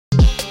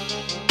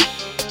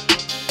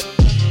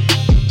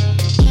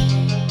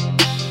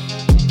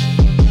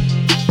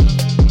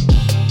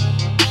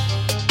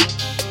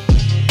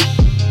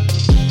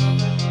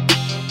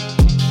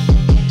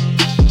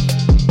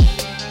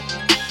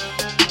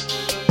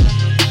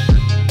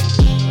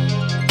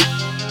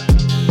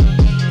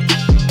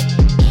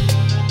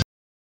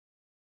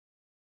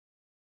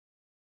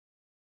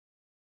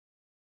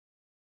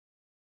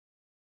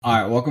All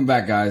right, welcome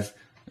back, guys.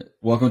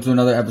 Welcome to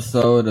another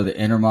episode of the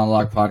Inner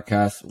Monologue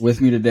Podcast.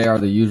 With me today are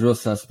the usual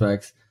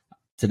suspects.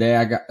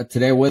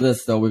 Today with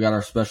us though, we got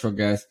our special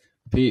guest,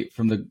 Pete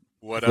from the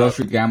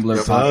Grocery Gambler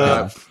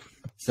Podcast.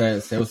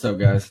 Say what's up,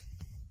 guys.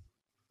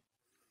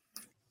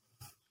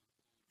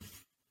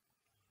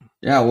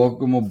 Yeah,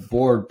 welcome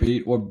aboard,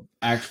 Pete. What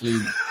actually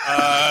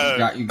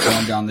got you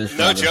going down this?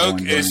 No joke.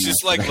 It's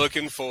just like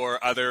looking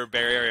for other Bay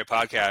Area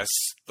podcasts,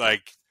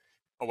 like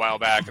a while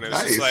back, and it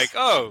was just like,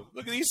 oh,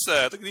 look at these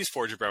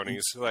four jabronis.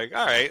 Like,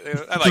 all right,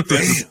 I like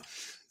this.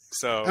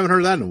 So I haven't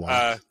heard that in a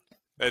while.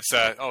 That's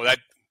that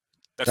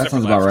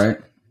sounds about right.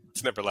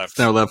 It's never left. It's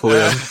never left,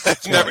 Julio.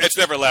 It's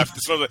never left.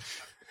 It's one of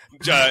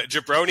the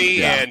jabroni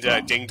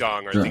and ding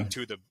dong are I think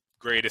two of the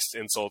greatest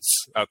insults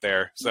out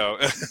there. So,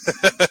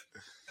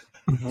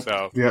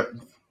 yeah,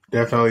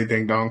 definitely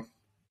ding dong.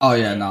 Oh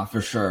yeah, no,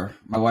 for sure.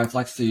 My wife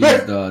likes to use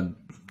the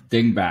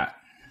dingbat.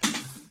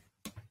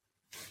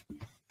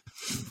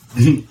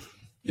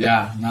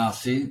 Yeah, no,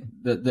 see,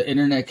 the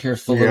internet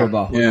cares so little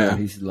about who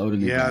he's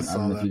loading. Yeah, I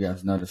don't know if you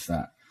guys noticed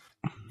that.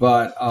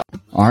 But all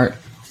right,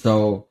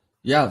 so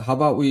yeah, how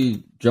about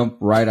we jump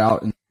right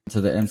out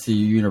into the MCU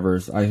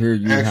universe? I hear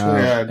you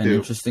have an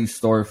interesting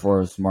story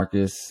for us,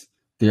 Marcus,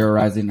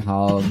 theorizing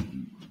how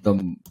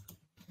the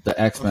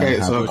X-Men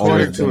have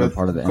always been a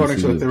part of the MCU. According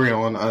to a theory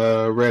on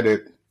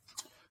Reddit,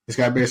 this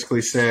guy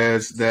basically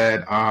says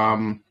that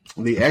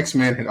the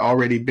X-Men had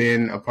already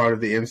been a part of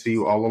the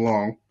MCU all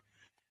along.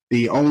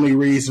 The only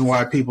reason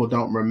why people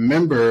don't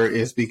remember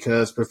is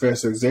because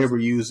Professor Xavier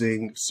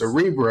using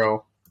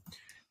Cerebro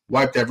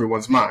wiped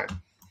everyone's mind,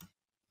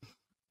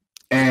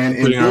 and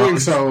in doing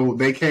so,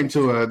 they came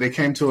to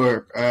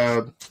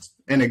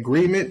an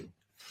agreement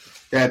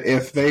that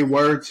if they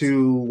were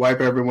to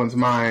wipe everyone's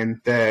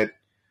mind, that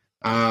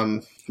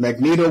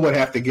Magneto would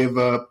have to give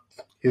up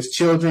his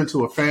children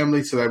to a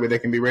family so that way they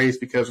can be raised.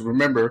 Because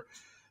remember,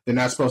 they're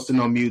not supposed to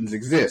know mutants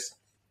exist.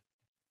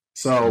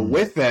 So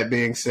with that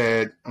being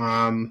said,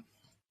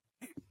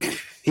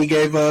 he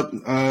gave up,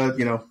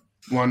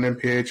 Wanda and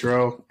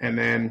Pietro, and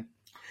then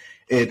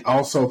it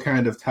also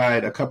kind of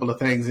tied a couple of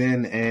things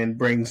in and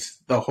brings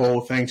the whole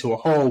thing to a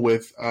whole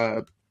with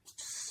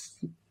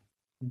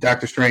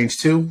Doctor Strange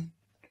 2,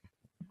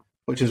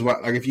 which is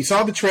what, like, if you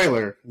saw the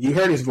trailer, you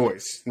heard his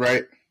voice,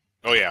 right?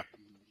 Oh yeah,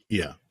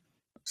 yeah.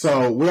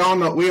 So we all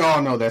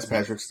know that's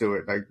Patrick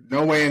Stewart. Like,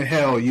 no way in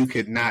hell you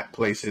could not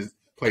place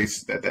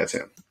that's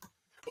him.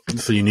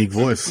 It's a unique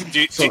voice.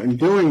 So in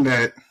doing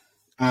that,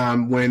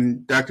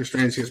 when Doctor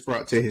Strange gets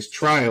brought to his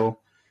trial,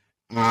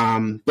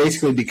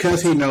 basically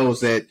because he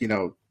knows that,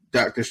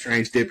 Doctor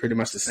Strange did pretty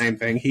much the same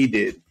thing he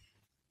did,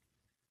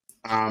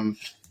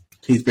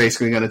 he's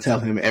basically going to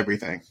tell him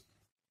everything.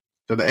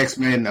 So the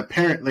X-Men,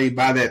 apparently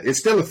by that, it's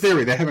still a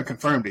theory. They haven't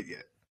confirmed it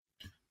yet.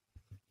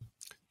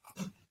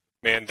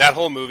 Man, that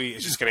whole movie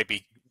is just going to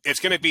be, it's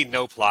going to be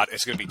no plot.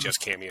 It's going to be just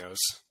cameos.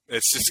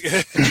 It's just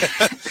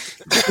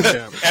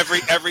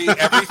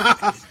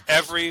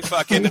every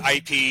fucking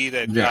IP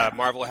that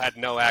Marvel had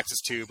no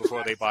access to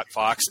before they bought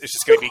Fox. It's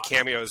just going to be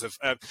cameos of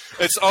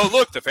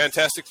look, the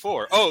Fantastic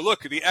Four. Oh,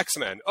 look, the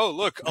X-Men. Oh,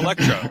 look,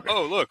 Elektra.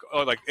 Oh, look.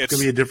 Oh, like it's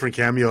going to be a different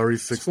cameo every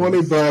 6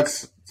 months.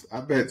 $20.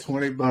 I bet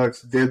 $20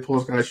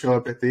 Deadpool's going to show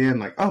up at the end.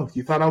 Like, oh,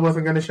 you thought I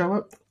wasn't going to show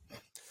up?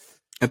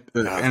 And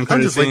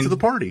I'm just late to the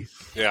party.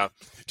 Yeah.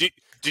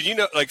 Did you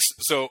know, like,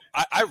 so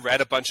I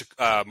read a bunch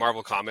of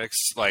Marvel comics,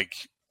 like,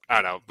 I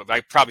don't know, but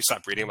I probably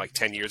stopped reading like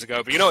 10 years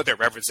ago. But you know what they're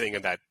referencing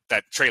in that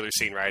trailer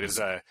scene, right? Is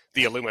the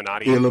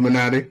Illuminati. The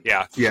Illuminati?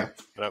 Yeah. Yeah.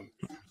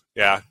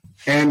 Yeah.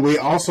 And we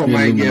also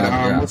might get,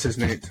 what's his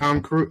name?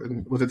 Tom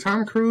Cruise. Was it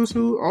Tom Cruise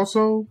who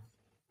also,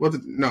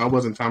 no, it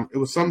wasn't Tom. It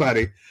was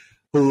somebody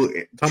who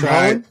tried.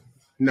 Holland?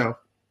 No.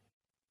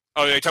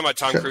 Oh, you're talking about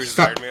Tom Cruise as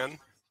Iron Man?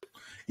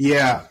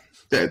 Yeah.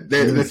 They're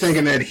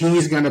thinking that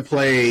he's going to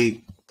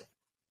play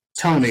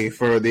Tony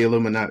for the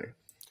Illuminati.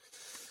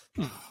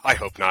 I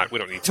hope not. We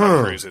don't need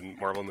Tom Cruise in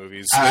Marvel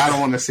movies. I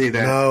don't want to see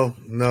that.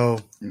 No.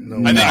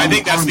 I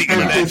think that's the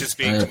internet just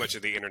being too much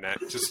of the internet.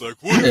 Just like,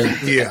 what?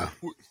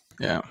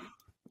 Yeah.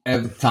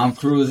 If Tom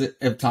Cruise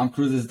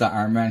is the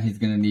Iron Man, he's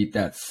gonna need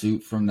that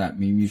suit from that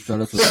meme you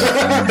showed us with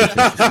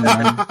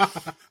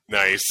the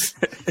nice.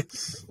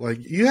 Like,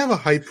 you have a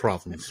height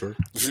problem, sir.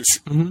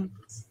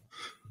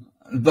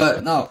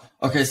 But no,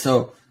 okay.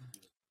 So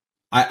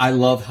I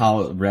love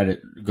how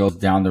Reddit goes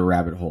down the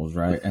rabbit holes,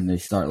 right? And they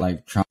start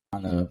like trying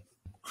to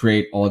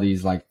create all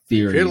these like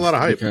theories. Create a lot of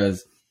hype.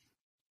 Because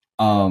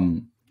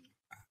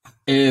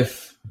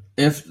if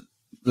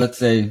let's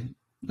say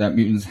that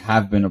mutants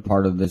have been a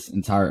part of this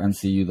entire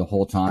MCU the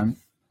whole time,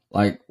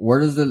 like, where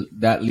does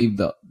that leave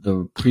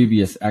the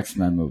previous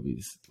X-Men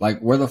movies? Like,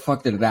 where the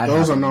fuck did that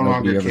Those happen? are no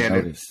longer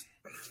canon. Noticed?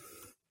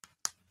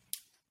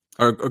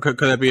 Or could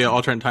that be an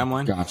alternate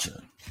timeline?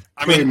 Gotcha.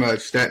 Pretty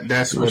much.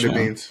 That's what it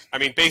means. I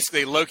mean,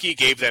 basically, Loki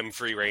gave them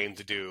free reign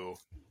to do.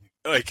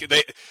 Like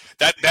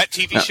that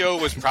TV show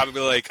was probably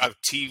like a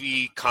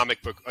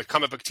comic book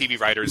TV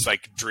writer's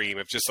like dream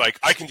of just like,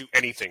 I can do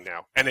anything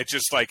now, and it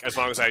just like, as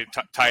long as I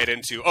tie it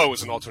into, it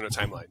was an alternate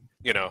timeline,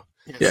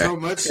 So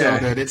much so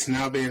that it's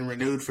now being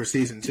renewed for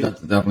season 2.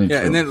 That's definitely true.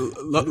 And then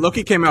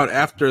Loki came out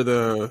after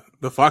the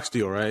Fox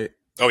deal, right?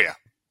 Oh yeah.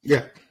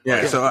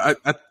 Yeah. So I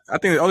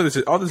think all this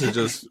is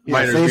just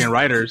writers being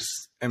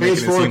writers and making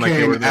it seem like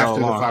they were there all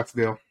along. The Fox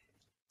deal.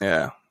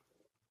 Yeah.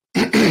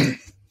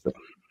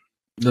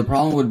 The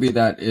problem would be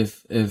that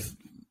if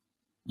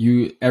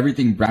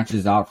everything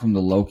branches out from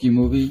the Loki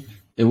movie,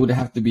 it would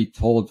have to be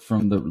told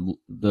from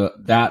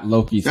that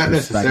Loki's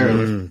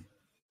perspective.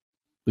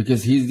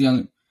 Because he's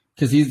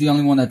the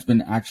only one that's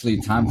been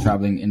actually time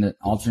traveling in an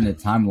alternate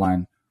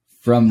timeline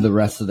from the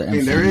rest of the MCU. I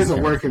mean, there is a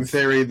working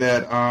theory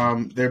that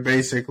they're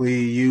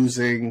basically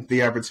using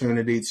the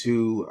opportunity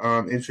to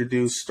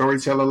introduce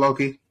Storyteller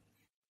Loki,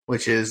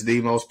 which is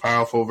the most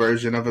powerful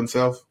version of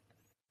himself,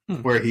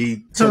 where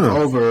he took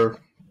over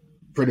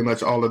pretty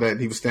much all of that.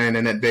 He was staying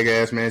in that big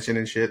ass mansion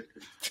and shit,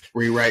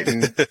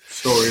 rewriting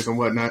stories and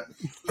whatnot.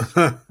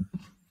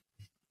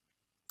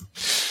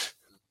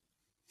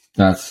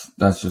 That's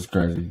just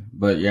crazy.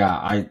 But yeah,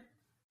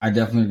 I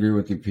definitely agree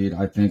with you, Pete.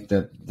 I think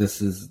that this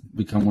has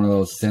become one of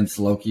those, since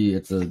Loki,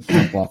 it's a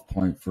jump off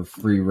point for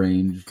free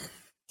range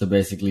to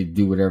basically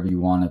do whatever you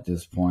want at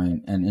this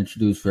point and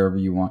introduce wherever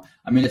you want.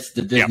 I mean, it's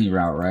the Disney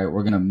route, right?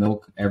 We're gonna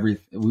milk we're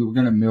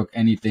gonna milk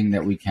anything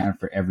that we can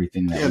for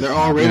everything that. Yeah, they're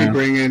already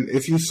bringing.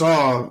 If you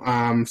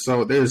saw,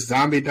 so there's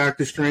Zombie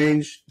Doctor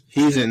Strange.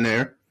 He's in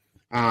there,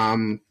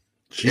 and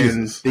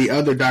the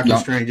other Doctor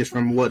Strange is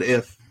from What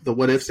If, the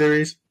What If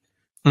series.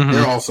 Mm-hmm.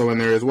 They're also in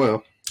there as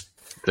well.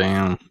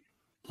 Damn.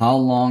 How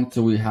long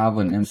till we have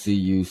an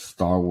MCU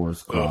Star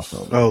Wars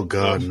crossover? Oh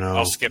God, no!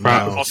 I'll skip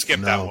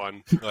that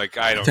one. Like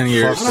I don't. 10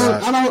 years.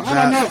 I don't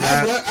know.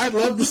 I'd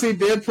love to see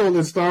Deadpool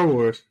in Star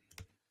Wars.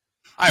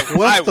 I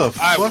wouldn't.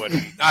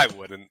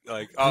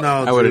 Like,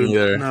 I wouldn't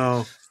either.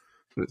 No.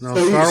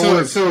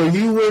 So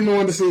you wouldn't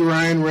want to see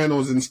Ryan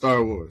Reynolds in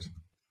Star Wars?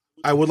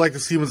 I would like to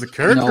see him as a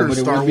character in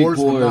Star Wars,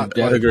 but not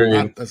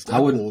as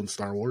Deadpool in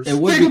Star Wars.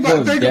 Think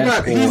about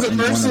it. He's a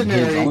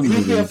mercenary.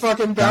 He's a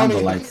fucking bounty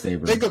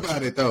lightsaber. Think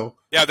about it, though.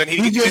 Yeah, then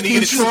he just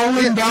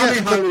controlling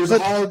bounty hunters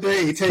all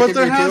day. But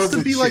there has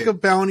to be like a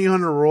bounty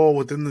hunter role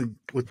within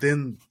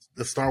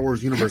the Star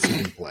Wars universe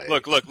he can play.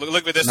 Look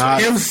at this.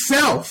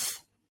 Himself.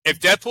 If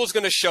Deadpool's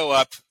going to show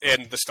up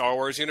in the Star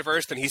Wars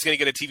universe, then he's going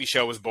to get a TV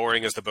show as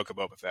boring as the Book of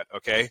Boba Fett.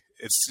 Okay,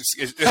 I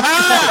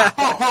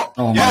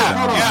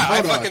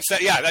fucking said,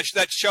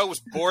 that show was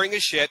boring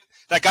as shit.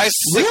 That guy's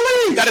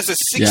really? That is a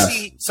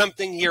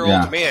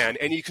 60-something-year-old man,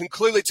 and you can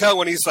clearly tell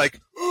when he's like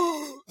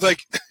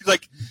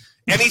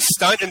any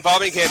stunt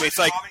involving him. It's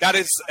like that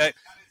is,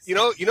 you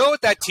know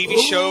what that TV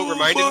show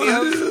reminded me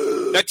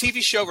of? That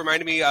TV show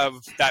reminded me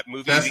of that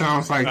movie. That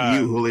sounds like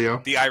you,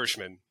 Julio. The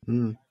Irishman.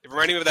 Mm. It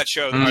reminded me of that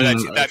show. Or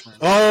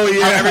oh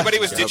yeah, everybody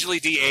was digitally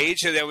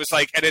de-aged, and it was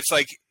like, and it's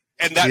like,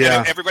 and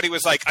everybody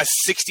was like a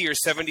 60 or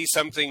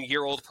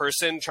 70-something-year-old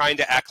person trying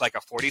to act like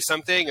a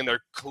 40-something, and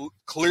they're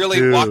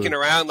clearly walking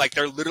around like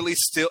they're literally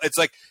still. It's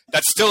like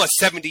that's still a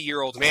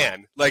 70-year-old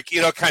man, like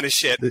kind of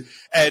shit.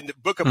 And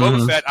Book of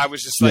Boba Fett, I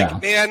was just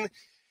like, man,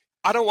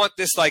 I don't want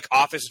this like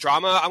office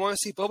drama. I want to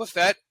see Boba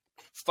Fett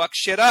fuck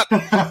shit up.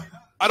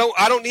 I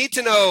don't need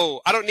to know.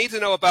 I don't need to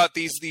know about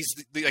these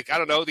like, I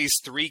don't know, these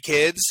 3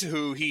 kids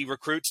who he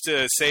recruits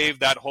to save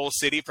that whole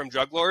city from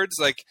drug lords.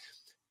 Like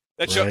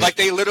that show, like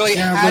they literally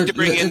had to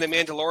bring in the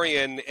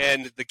Mandalorian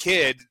and the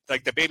kid,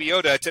 like the Baby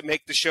Yoda, to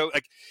make the show.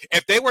 Like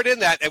if they weren't in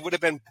that, it would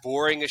have been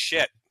boring as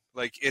shit.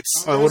 Like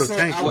it's. I would have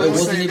tanked. It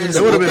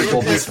would have been a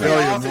complete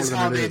failure more than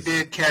how they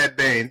did Cad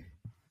Bane.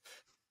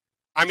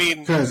 I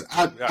mean, because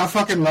I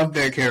fucking love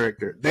that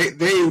character.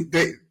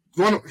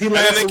 He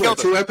lasted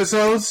 2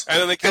 episodes,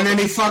 and then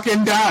he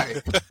fucking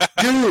died.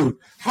 Dude,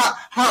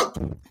 how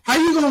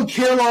you gonna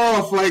kill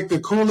off like the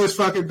coolest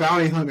fucking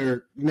bounty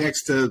hunter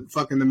next to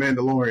fucking the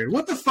Mandalorian?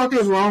 What the fuck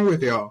is wrong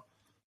with y'all?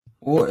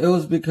 Well, it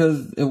was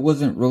because it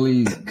wasn't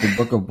really the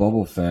Book of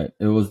Boba Fett.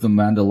 It was the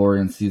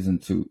Mandalorian season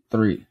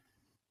 2-3.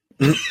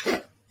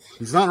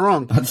 He's not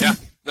wrong. Yeah,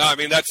 no, I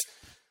mean that's.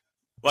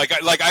 Like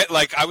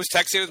I was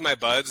texting with my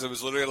buds. It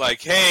was literally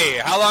like, "Hey,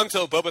 how long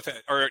till Boba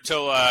Fett or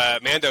till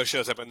Mando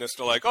shows up?" And they're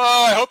like,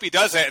 "Oh, I hope he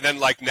does it." And then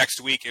like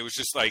next week, it was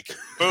just like,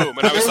 boom,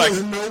 and I was like,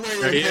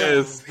 "There he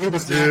is." He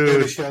was not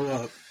going to show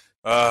up.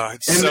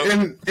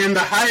 And the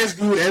highest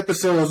viewed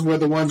episodes were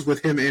the ones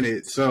with him in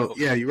it. So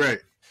yeah, you're right.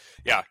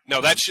 Yeah, no,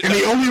 that's. And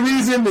the only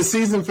reason the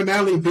season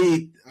finale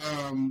beat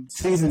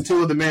season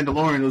 2 of The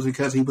Mandalorian was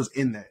because he was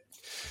in that.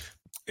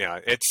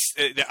 Yeah,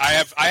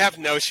 I have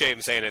no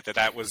shame saying it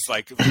that was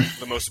like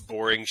the most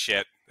boring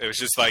shit. It was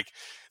just like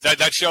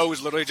that show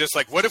was literally just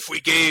like, what if we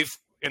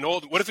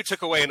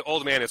took away an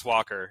old man as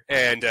Walker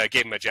and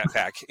gave him a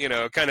jetpack?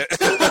 Kind of.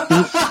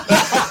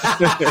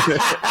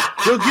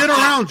 He'll get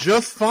around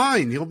just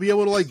fine. He'll be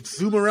able to like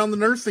zoom around the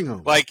nursing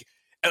home. Like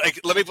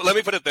let me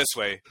put it this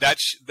way: that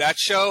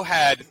show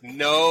had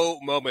no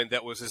moment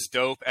that was as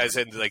dope as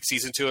in like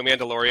season 2 of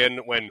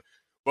Mandalorian when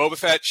Boba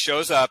Fett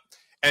shows up.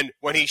 And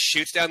when he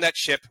shoots down that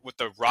ship with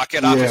the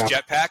rocket off his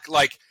jetpack,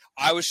 like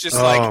I was just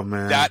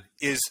man. That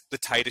is the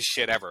tightest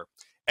shit ever.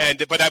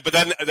 But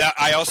then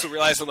I also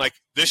realized I'm like,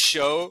 this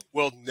show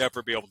will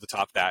never be able to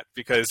top that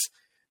because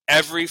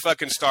every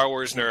fucking Star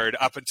Wars nerd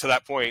up until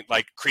that point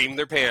like creamed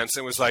their pants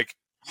and was like,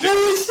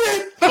 holy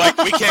shit! Like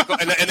we can't go,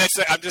 and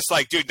I'm just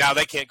like, dude, now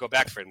they can't go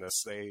back from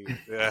this.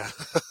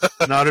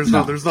 No,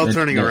 there's no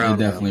turning around.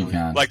 They definitely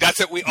can. Like that's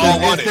what we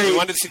all wanted. We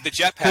wanted to see the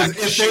jetpack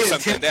shoot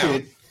something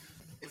down.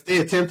 If they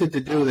attempted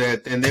to do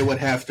that, then they would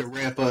have to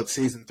ramp up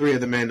season 3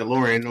 of The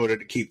Mandalorian in order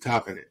to keep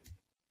topping it.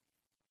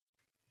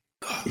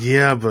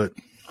 Yeah, but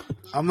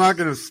I'm not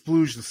gonna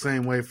splooge the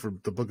same way for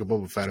the Book of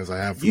Boba Fett as I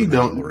have for you the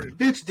don't, Mandalorian.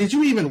 bitch. Did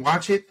you even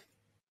watch it?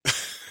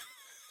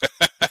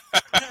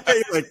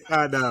 Like,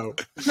 I know.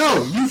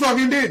 No, you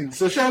fucking didn't.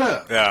 So shut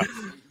up. Yeah.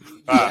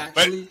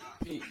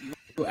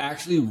 You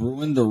actually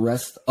ruined the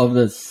rest of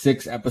the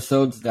 6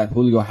 episodes that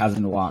Julio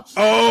hasn't watched.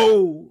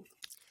 Oh.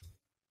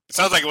 It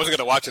sounds like he wasn't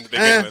going to watch it to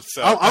begin with.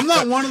 So. I'm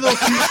not one of those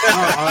people.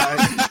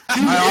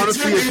 I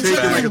honestly have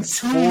taken like a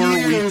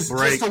 4-week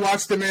break just to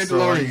watch The Mandalorian.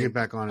 So I can get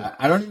back on it.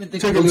 I don't even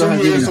think Took him Julio 2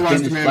 has years even to watch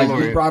The finished. Like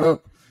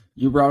Mandalorian.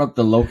 you brought up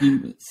the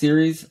Loki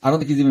series. I don't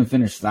think he's even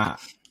finished that.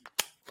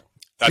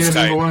 That's Never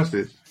tight. watched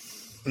it.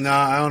 Nah,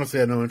 I honestly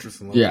had no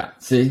interest in Loki. Yeah.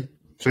 See.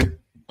 See?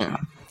 I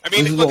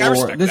mean, look, I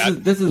respect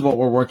that. This is what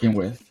we're working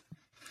with.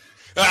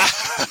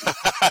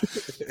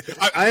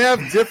 I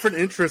have different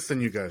interests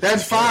than you guys.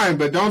 That's fine,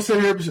 but don't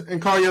sit here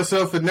and call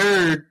yourself a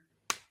nerd.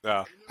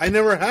 Yeah. I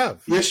never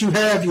have. Yes, you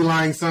have, you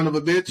lying son of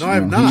a bitch. No, I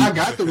have not. I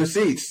got the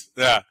receipts.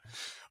 Yeah.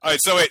 All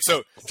right.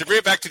 So to bring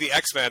it back to the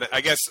X-Men,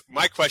 I guess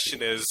my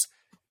question is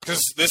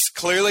because this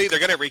clearly they're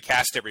going to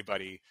recast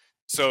everybody.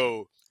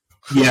 So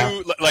who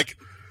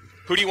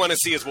do you want to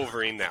see as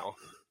Wolverine now?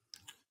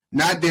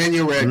 Not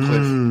Daniel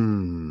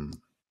Radcliffe.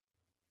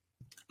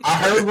 I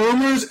heard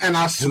rumors, and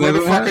I swear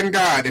to fucking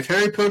God, if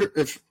Harry Potter,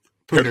 if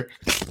Harry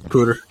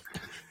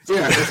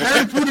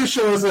Potter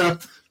shows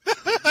up,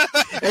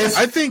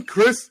 I think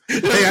Chris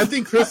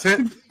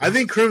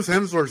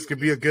Hemsworth could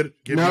be a good.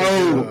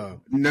 No.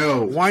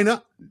 Why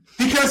not?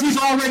 Because he's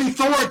already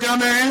Thor,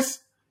 dumbass.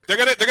 They're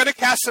gonna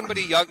cast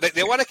somebody young.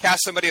 They want to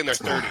cast somebody in their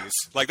 30s.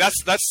 Like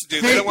that's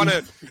dude. They don't want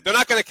to. They're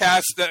not gonna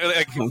cast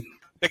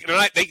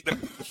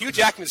Hugh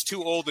Jackman's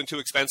too old and too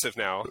expensive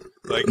now.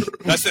 Like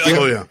that's it. Like,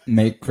 oh yeah.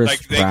 Make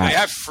Chris Pratt. They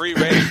have free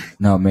reign.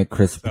 No, make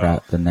Chris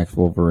Pratt the next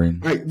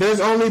Wolverine. Like, there's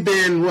only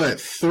been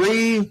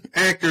 3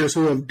 actors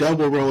who have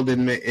double rolled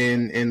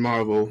in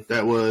Marvel.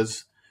 That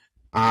was,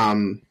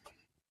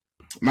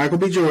 Michael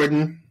B.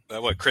 Jordan,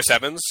 Chris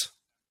Evans,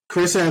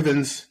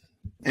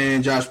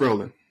 and Josh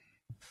Brolin.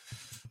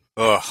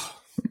 Ugh.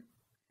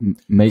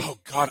 Oh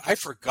God, I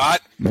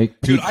forgot.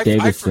 Make Pete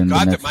Davidson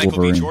the next that Michael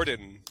Wolverine. B.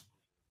 Jordan.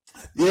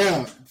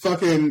 Yeah,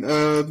 fucking.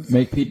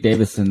 Make Pete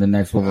Davidson the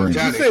next Wolverine.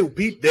 Did you say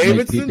Pete Davidson?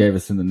 Make Pete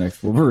Davidson the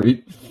next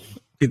Wolverine.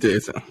 Pete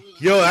Davidson.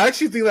 Yo, I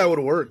actually think that would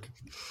work.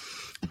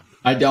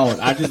 I don't.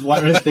 I just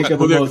wanted to think of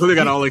the most. Who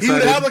got all He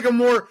excited? would have like a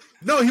more.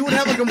 No, he would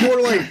have like a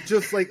more like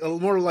just like a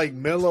more like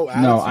mellow.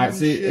 No, I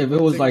see. Shit. If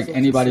it was like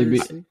anybody,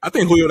 I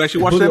think Julio would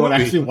actually watch Julio that would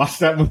movie. actually watch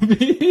that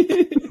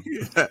movie.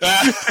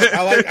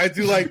 I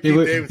do like Pete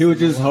Davidson. He would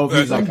just hope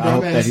he's like, I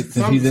hope that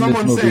since he's in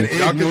this movie.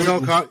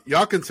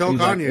 Y'all can tell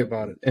Kanye like,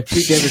 about it. If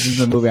Pete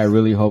Davidson's in the movie, I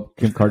really hope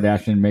Kim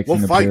Kardashian makes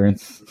an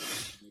appearance.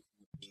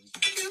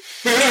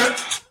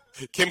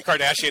 Kim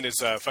Kardashian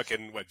is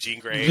fucking Jean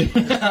Grey.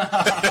 Yeah,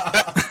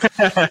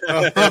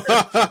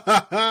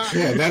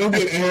 that'll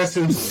get ass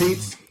in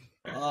seats.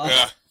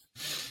 Yeah.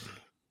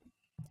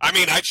 I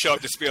mean, I'd show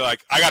up just to be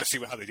like, I got to see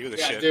how they do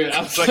this shit. Dude,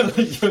 it's like,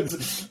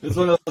 it's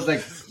one of those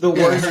like the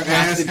worst her ass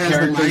casted has the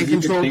mind characters you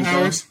could control think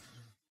powers.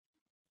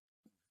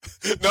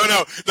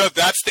 No,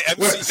 that's the MCU.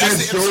 What, That's the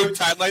since MCU George-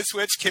 timeline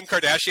switch. Kim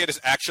Kardashian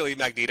is actually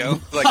Magneto.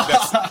 Like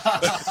that's.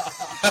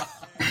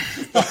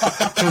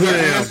 Her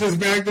ass is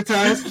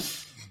magnetized.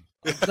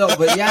 No,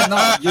 but yeah,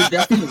 no, you're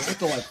definitely right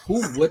though. Like,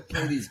 who would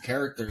play these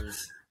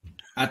characters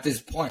at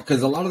this point?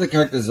 Because a lot of the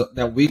characters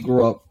that we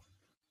grew up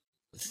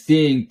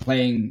seeing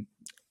playing,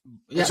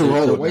 yeah,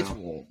 they're way too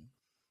old.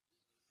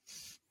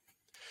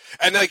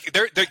 And like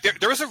there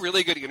was a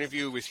really good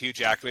interview with Hugh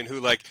Jackman who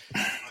like,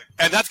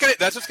 and that's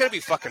what's gonna be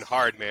fucking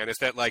hard, man. Is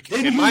that like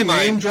Didn't in my he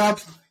mind?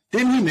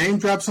 Didn't he name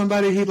drop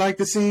somebody he'd like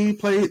to see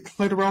play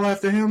the role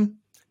after him?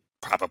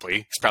 Probably.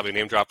 He's probably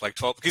name dropped like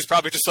 12. He's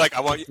probably just like, I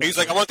want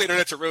the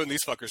internet to ruin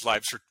these fuckers'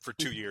 lives for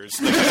 2 years.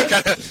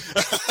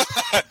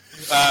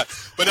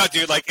 But no,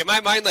 dude, like in my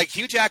mind, like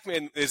Hugh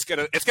Jackman it's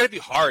gonna be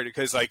hard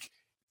because like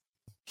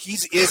he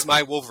is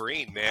my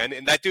Wolverine, man.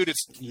 And that dude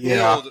is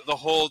killed the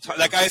whole time.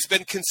 That guy has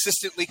been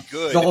consistently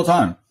good. The whole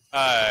time.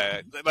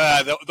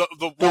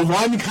 The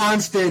one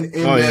constant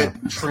in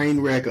that train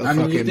wreck of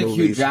fucking you think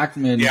movies. Hugh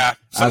Jackman as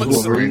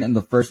Wolverine, and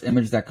the first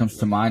image that comes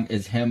to mind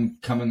is him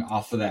coming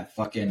off of that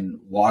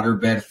fucking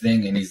waterbed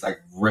thing, and he's like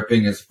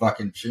ripping his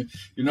fucking shit.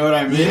 You know what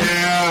I mean?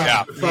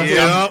 Yeah.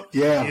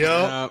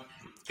 Yep.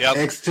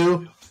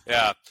 X2.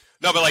 Yeah.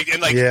 No, but like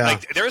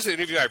there was an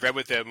interview I read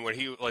with him where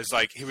he was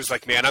like,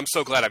 man, I'm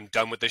so glad I'm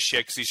done with this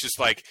shit because he's just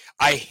like,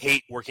 I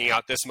hate working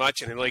out this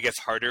much, and it really gets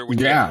harder when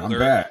you get older. I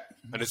bet.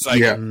 And it's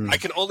like I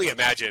can only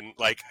imagine,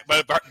 like,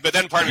 but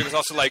then part of me was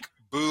also like,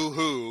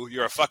 boo-hoo,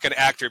 you're a fucking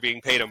actor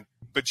being paid $1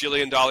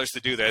 bajillion to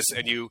do this,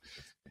 and you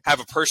have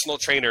a personal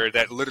trainer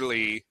that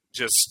literally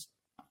just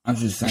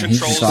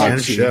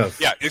controls.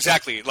 Yeah,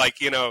 exactly. Like,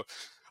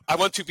 I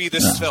want to be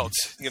this svelte.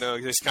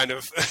 This kind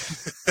of.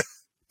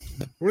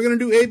 We're gonna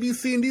do A, B,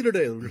 C, and D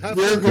today.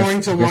 We're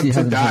going to want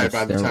to die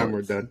by the time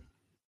we're done.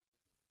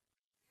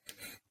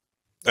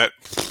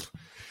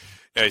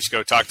 You should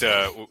go talk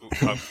to.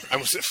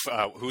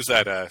 Who's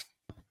that?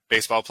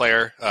 Baseball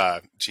player?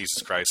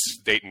 Jesus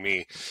Christ, dating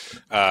me.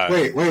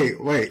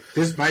 Wait.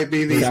 This might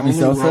be the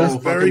only role.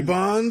 Barry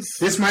Bonds.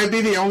 This might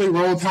be the only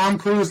role Tom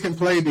Cruise can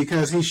play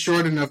because he's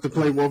short enough to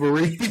play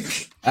Wolverine.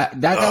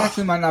 That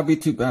actually might not be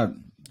too bad.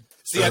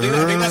 See, I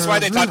think that's why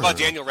they talk about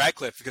Daniel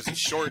Radcliffe, because he's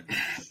short.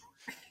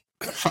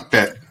 Fuck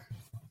that.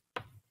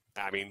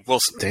 I mean, we'll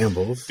see. Damn,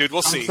 Bulls. Dude,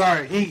 we'll see. I'm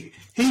sorry,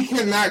 he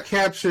cannot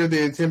capture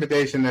the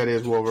intimidation that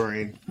is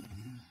Wolverine.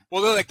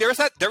 Well, like there was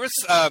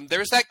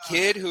that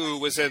kid who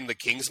was in the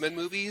Kingsman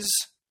movies.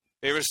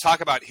 There was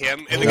talk about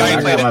him, and the guy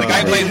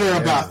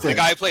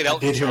who played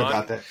Elton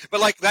John.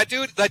 But like that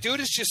dude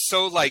is just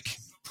so like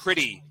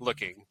pretty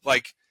looking.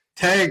 Like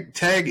Tag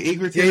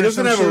Egerton. Yeah, he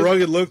doesn't have a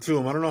rugged look to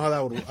him. I don't know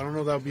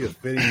if that would be a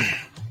fitting.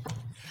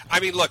 I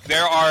mean, look,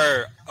 there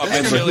are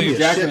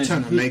a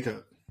ton of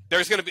makeup.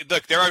 There's going to be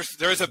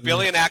there's a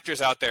billion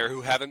actors out there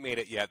who haven't made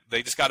it yet.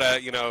 They just gotta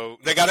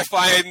they gotta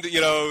find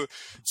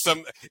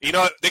some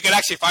they could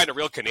actually find a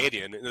real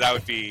Canadian. That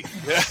would be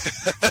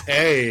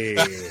Hey.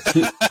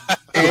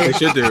 They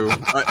should do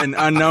an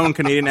unknown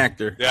Canadian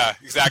actor. Yeah,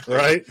 exactly.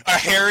 Right. A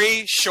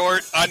hairy,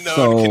 short,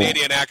 unknown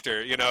Canadian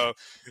actor.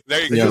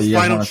 There you go. Just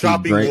find him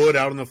chopping wood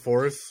out in the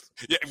forest.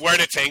 Yeah, wearing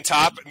a tank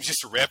top and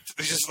just ripped.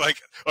 It's just like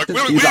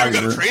we got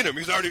to train him.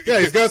 He's already. Yeah,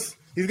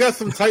 he's got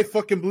some tight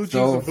fucking blue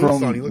jeans and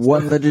boots on. He looks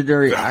one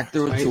legendary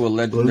actor to a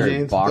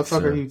legendary boxer. What the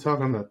fuck are you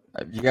talking about?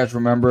 You guys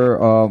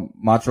remember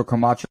Macho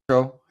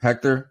Camacho?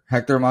 Hector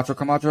Macho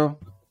Camacho?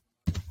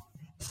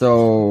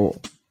 So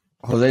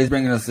Jose's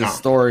bringing us this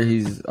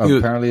story.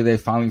 Apparently they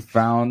finally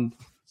found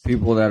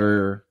people that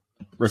are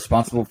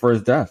responsible for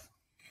his death.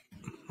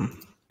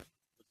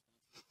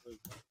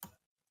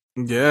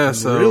 Yeah,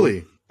 so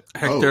really?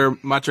 Hector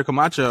Macho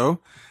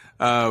Camacho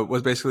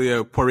was basically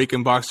a Puerto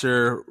Rican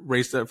boxer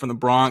raised up from the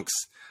Bronx,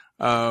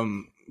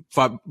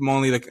 fought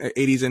mainly like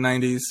 80s and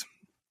 90s,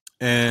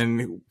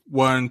 and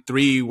won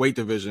 3 weight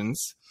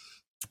divisions.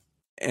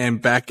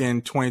 And back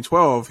in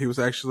 2012, he was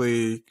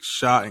actually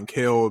shot and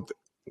killed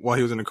while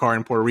he was in a car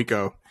in Puerto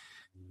Rico.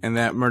 And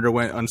that murder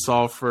went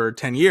unsolved for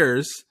 10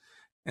 years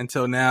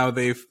until now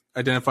they've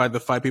identified the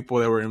 5 people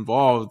that were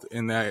involved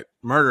in that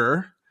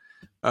murder.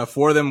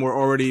 4 of them were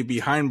already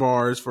behind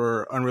bars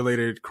for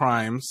unrelated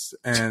crimes,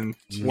 and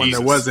one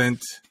that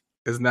wasn't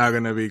is now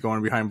going to be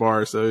going behind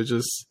bars. So it's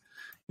just,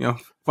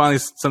 finally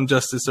some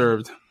justice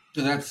served.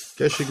 So that's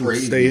guess you can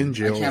stay in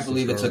jail. I can't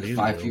believe it took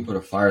 5 people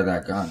to fire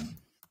that gun.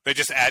 They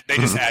just add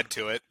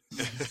to it.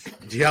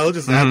 Yeah, they'll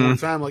just add more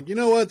time. Like, you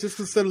know what? Just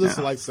consider this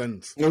a life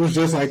sentence. It was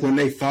just like when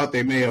they thought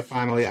they may have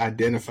finally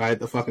identified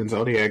the fucking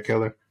Zodiac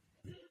killer.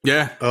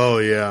 Yeah. Oh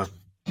yeah.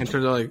 In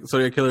terms of like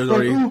Zodiac killer's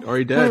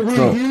already dead.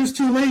 Wait, years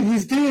too late.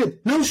 He's dead.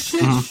 No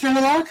shit,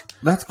 Sherlock.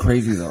 That's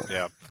crazy though.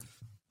 Yeah.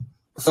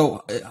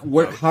 So,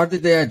 how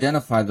did they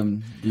identify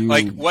them? Do you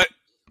what?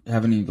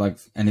 Have any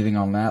anything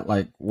on that?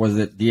 Like, was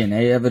it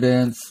DNA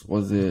evidence?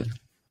 Was it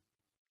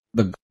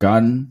the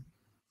gun?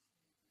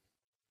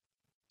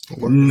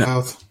 Word of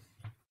mouth.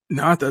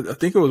 No, I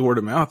think it was word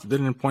of mouth. It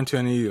didn't point to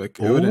any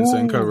evidence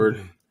uncovered.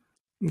 Let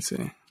me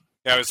see.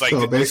 Yeah, it was like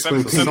So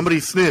basically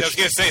somebody snitched. I was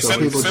gonna say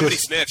somebody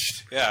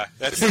snitched. Yeah,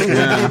 that's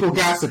people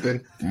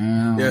gossiping.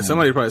 Damn. Yeah,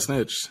 somebody probably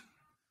snitched.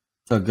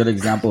 It's a good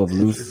example of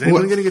loose. Is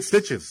anyone gonna get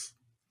stitches?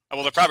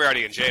 well, they're probably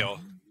already in jail.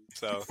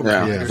 So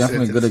Yeah.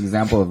 Definitely a good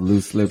example of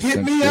loose lips.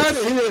 Get me out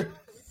of here.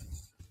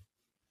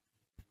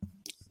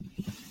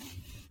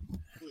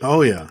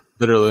 Oh yeah.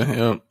 Literally,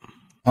 yeah.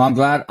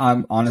 Well,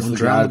 I'm honestly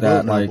glad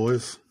that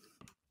boys.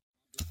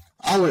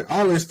 I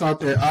always thought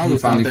that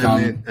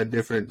meant a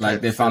different.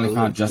 they finally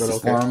found justice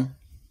for him.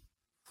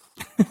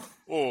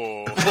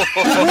 Oh.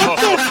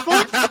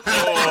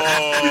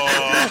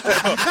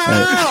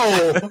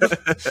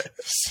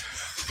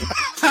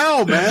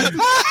 How, man?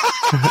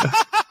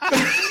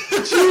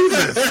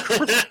 Jesus.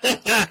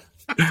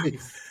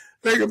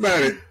 Think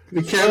about it.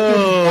 The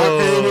captain not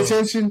paying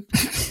attention,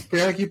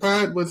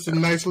 preoccupied with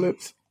some nice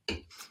lips.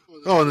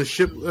 Oh, and the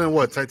ship,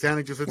 what?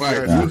 Titanic just hit the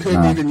Right. ice. You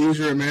couldn't even use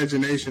your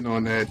imagination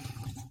on that.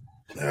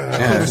 I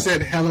could have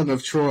said Helen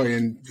of Troy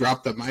and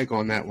dropped the mic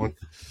on that one.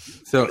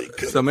 So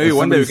maybe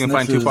one day we can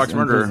find Tupac's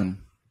murderer. Prison.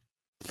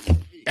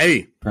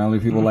 Hey. Apparently,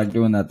 people like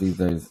doing that these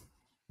days.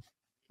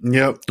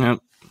 Yep. Yep.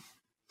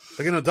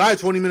 They're gonna die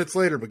 20 minutes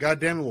later, but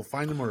goddamn it, we'll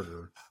find the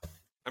murderer.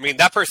 I mean,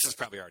 that person's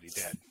probably already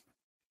dead.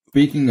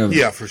 Speaking of,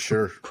 Yeah, for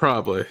sure.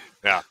 Probably.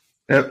 Yeah.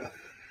 Yep.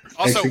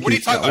 Also, what are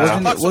you talking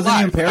about? Wasn't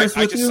he in Paris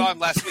I with just you? saw him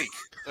last week.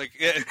 Like,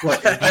 In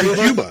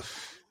Cuba.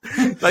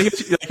 Like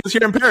he's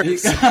here in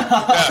Paris.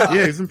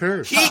 Yeah, he's in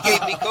Paris. he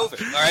gave me COVID.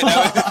 All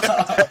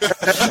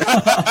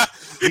right.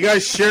 You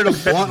guys shared a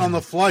blunt on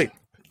the flight.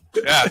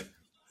 Yeah.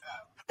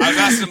 was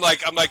asking him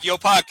I'm like, yo,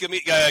 Pac, tell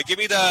me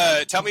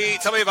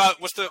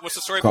about what's the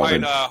story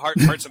behind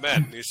Hearts of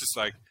Men? And he's just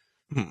like,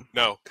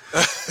 no,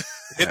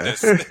 hit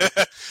this.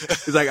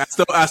 He's like, I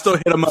still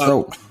hit him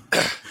up.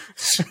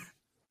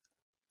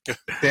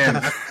 Damn,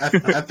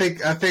 I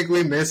think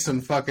we missed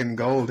some fucking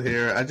gold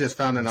here. I just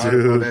found an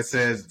article that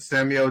says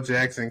Samuel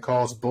Jackson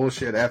calls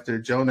bullshit after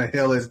Jonah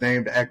Hill is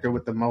named actor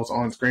with the most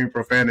on-screen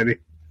profanity.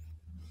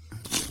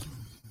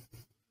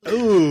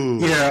 Ooh.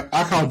 Yeah,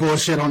 I call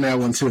bullshit on that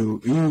one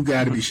too. You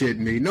got to be shitting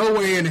me. No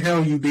way in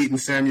hell you beating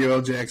Samuel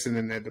L. Jackson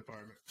in that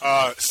department.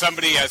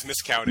 Somebody has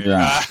miscounted.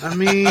 Yeah. I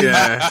mean,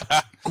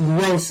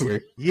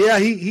 grossly. Yeah,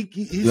 he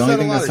said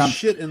a lot of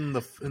shit in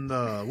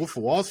the Wolf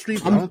of Wall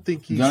Street. But I don't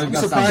think he's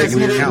surprised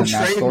he didn't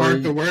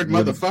trademark the word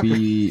motherfucker.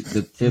 Be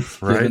the tips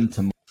given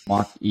to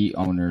Mach E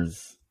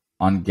owners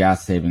on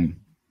gas saving.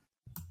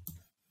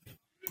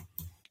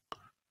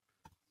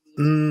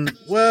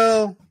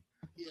 Well,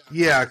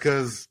 yeah,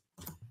 because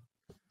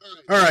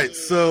all right,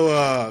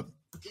 so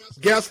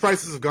gas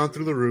prices have gone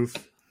through the roof,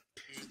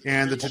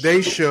 and the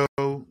Today Show,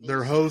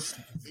 their host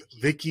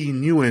Vicky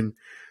Nguyen,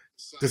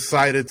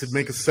 decided to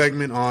make a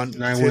segment on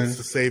tips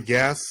to save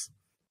gas.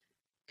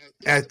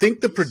 I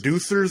think the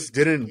producers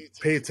didn't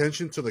pay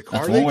attention to the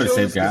car they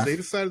chose because they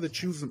decided to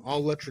choose an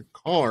all-electric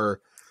car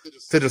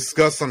to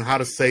discuss on how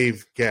to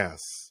save gas.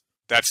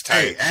 That's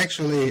tight.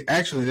 Hey,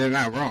 actually, they're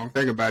not wrong.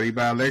 Think about it. You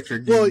buy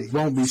electric, you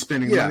won't be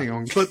spending money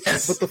on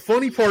gas. But the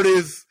funny part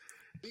is,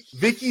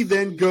 Vicky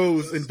then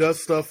goes and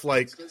does stuff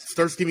like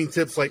starts giving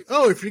tips like,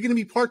 "Oh, if you're going to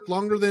be parked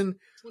longer than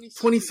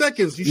 20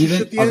 seconds, you should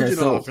shut the engine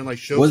off," and like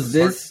shows was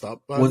this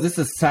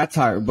a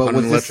satire? But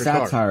was this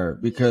satire?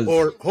 Because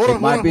hold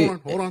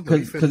on,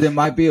 because it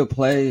might be a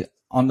play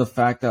on the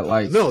fact that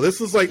no,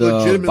 this was like the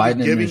legitimately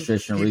Biden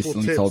administration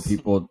recently tips. told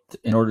people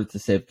in order to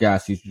save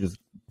gas, you should just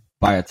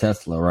buy a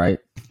Tesla, right?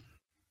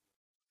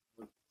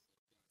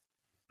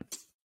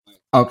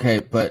 Okay,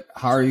 but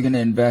how are you going to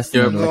invest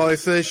in I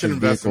say they should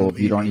invest in if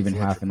you don't even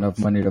have enough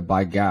money to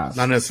buy gas?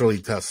 Not necessarily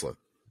Tesla.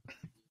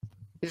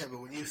 Yeah,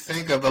 but when you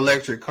think of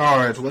electric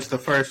cars, what's the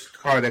first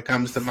car that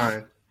comes to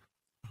mind?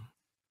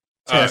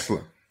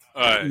 Tesla.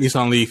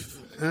 Nissan Leaf.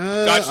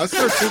 I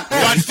start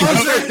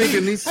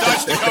thinking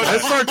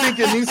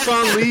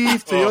Nissan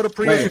Leaf, Toyota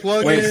Prius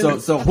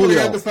plug-in. So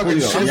Julio. I'm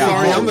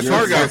sorry, I'm the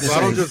car guy, so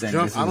I don't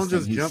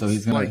just jump. So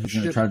he's gonna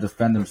try to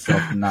defend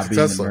himself and not being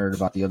a nerd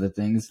about the other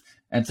things,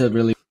 and to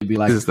really be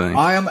like,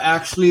 I am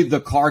actually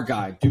the car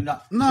guy. Do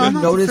not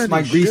notice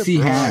my greasy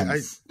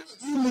hands.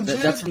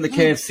 That's from the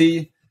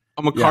KFC.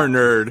 I'm a car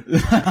nerd.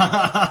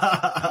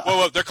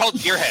 Whoa, they're called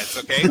gearheads,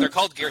 okay? They're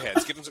called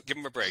gearheads. Give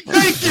them a break.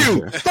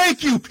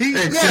 Thank you, Pete.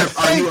 Except,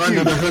 are you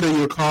under the hood of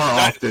your car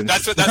often?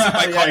 That's what my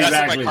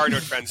car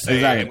nerd friends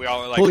say, and we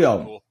all are like,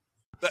 Julio. Cool.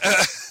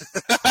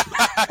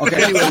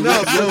 Okay,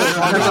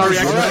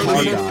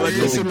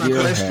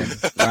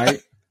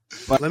 right?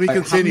 But let me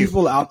continue. How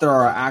people out there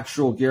are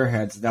actual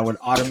gearheads that would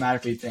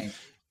automatically think,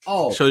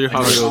 "Oh, show your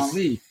Hot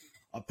Wheels,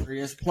 a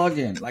Prius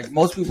plug-in." Like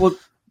most people.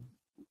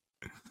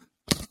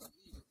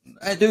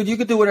 Hey, dude, you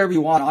can do whatever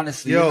you want,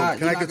 honestly. Yo,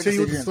 can I continue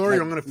with the story?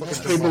 Or I'm going to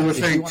fucking people would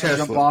think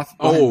Tesla. Jump off.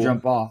 Go ahead,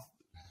 jump off.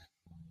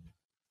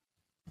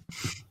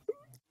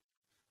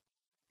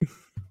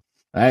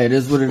 Hey, it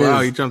is what it is.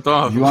 Wow, you jumped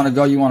off. If you want to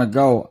go, you want to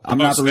go. I'm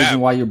not the reason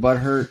why your butt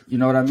hurt. You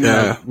know what I mean?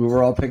 Yeah. Like, we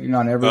were all picking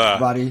on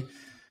everybody.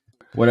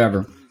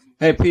 Whatever.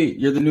 Hey, Pete,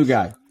 you're the new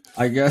guy,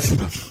 I guess.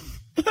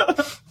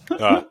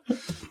 All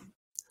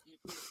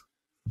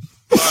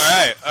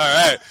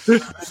right.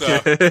 So.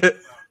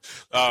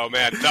 Oh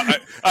man, no,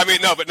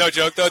 but no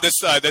joke though. This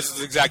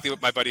is exactly what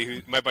my buddy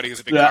who's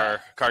a big car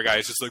guy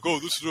is just like.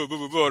 Oh, this is blah,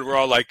 blah, blah, and we're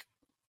all like,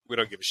 we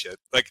don't give a shit.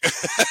 Like,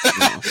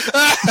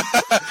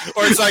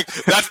 or it's like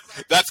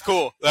that's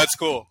cool. Right.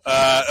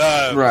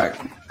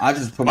 I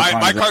just put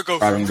my car go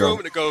from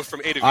and it goes from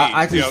A to V.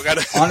 I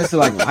just, honestly,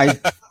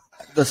 like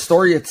the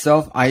story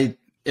itself,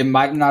 it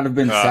might not have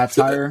been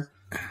satire,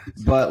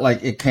 but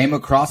like it came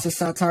across as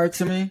satire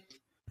to me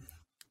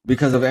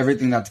because of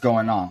everything that's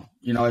going on.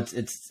 You know,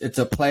 it's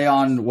a play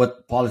on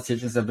what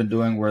politicians have been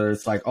doing, where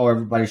it's like, oh,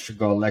 everybody should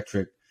go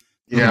electric.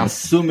 Yeah,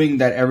 assuming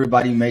that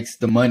everybody makes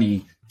the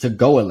money to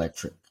go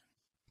electric.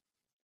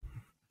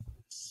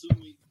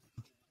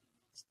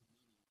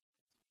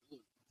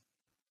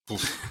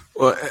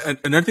 Well,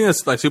 another thing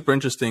that's like super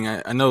interesting,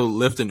 I know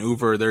Lyft and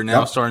Uber, they're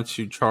now starting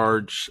to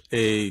charge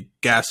a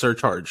gas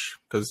surcharge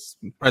because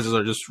prices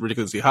are just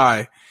ridiculously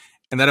high,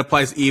 and that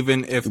applies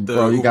even if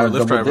the Uber or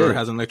Lyft driver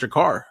has an electric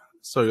car.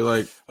 So you're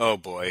like, oh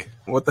boy,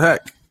 what the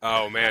heck?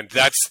 Oh man,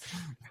 that's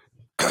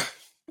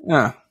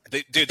yeah,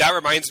 dude. That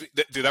reminds me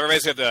of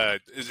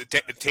the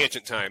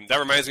tangent time. That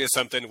reminds me of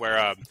something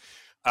where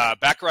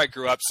back where I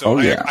grew up. So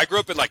I grew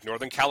up in like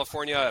Northern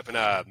California, up in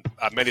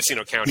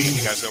Mendocino County.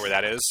 If you guys know where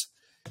that is.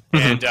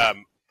 And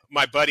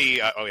my buddy,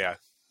 my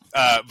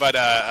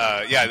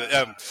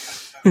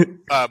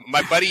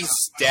buddy's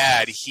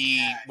dad,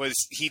 he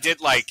did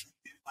like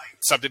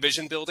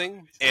subdivision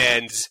building,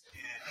 and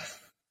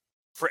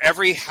for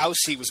every house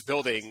he was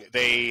building,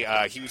 he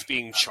was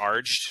being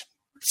charged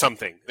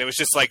something. It was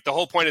just like the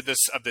whole point of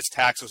this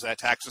tax was that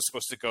tax was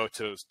supposed to go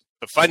to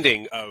the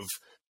funding of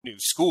new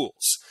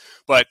schools.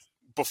 But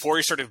before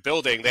he started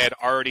building, they had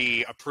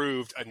already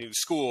approved a new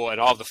school and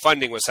all the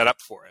funding was set up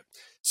for it.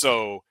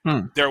 So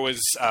there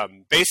was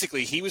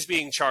basically he was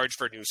being charged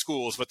for new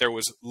schools, but there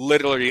was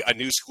literally a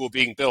new school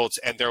being built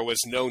and there was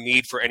no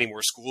need for any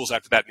more schools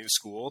after that new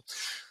school.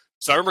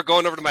 So I remember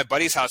going over to my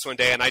buddy's house one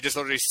day and I just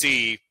literally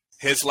see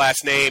his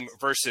last name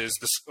versus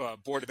the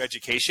Board of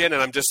Education.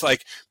 And I'm just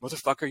like,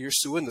 motherfucker, you're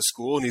suing the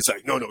school? And he's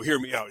like, no, hear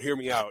me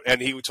out. And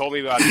he told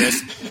me about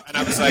this. And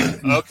I was like,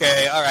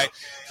 okay, all right.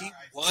 He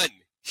won.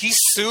 He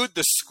sued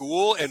the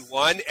school and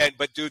won.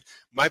 But dude,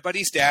 my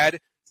buddy's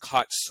dad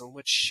caught so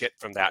much shit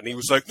from that. And he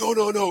was like,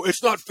 no,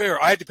 it's not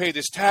fair. I had to pay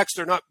this tax.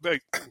 They're not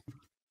big.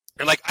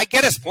 And like, I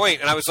get his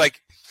point. And I was like,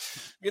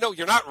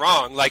 you're not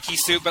wrong. Like he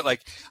sued, but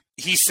like,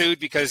 he sued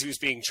because he was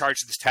being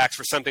charged this tax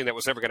for something that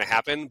was never going to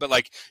happen. But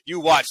like you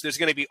watch, there's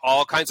going to be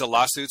all kinds of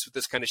lawsuits with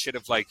this kind of shit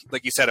of like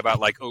you said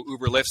about like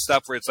Uber Lyft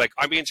stuff where it's like,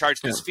 I'm being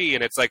charged this fee.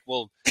 And it's like,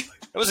 well, that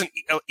was an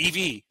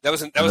EV. That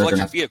was an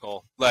electric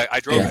vehicle. Like I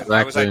drove it. Exactly.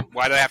 I was like,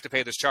 why did I have to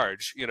pay this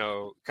charge?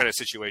 Kind of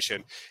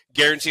situation.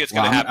 Guarantee it's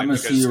going to happen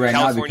because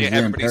California,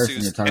 everybody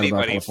sues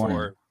anybody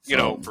for,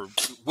 for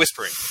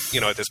whispering,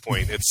 at this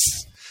point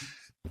it's,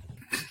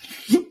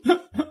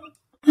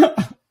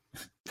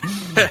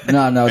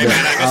 No. Hey,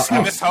 man,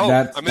 I miss home.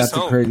 That's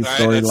a crazy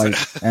story.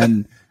 Right,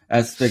 and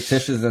as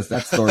fictitious as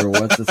that story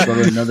was, let's go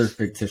to another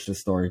fictitious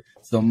story.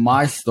 So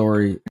my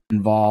story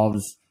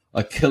involves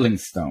a killing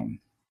stone.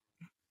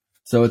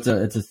 So it's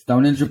a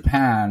stone in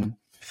Japan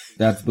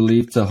that's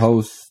believed to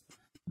host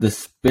the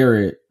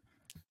spirit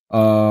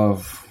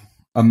of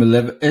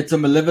it's a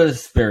malevolent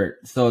spirit.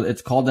 So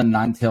it's called the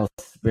nine-tailed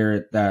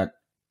spirit that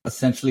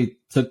essentially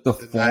took the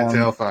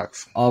form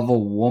of a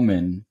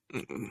woman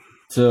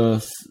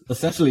to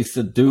essentially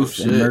seduce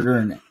and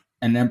murder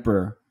an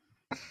emperor.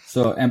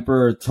 So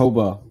Emperor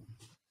Toba.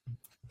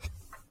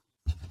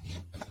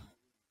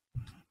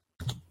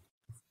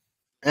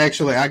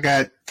 Actually, I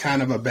got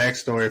kind of a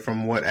backstory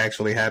from what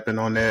actually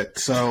happened on that.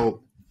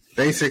 So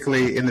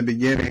basically, in the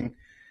beginning,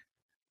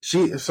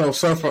 she's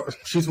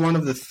one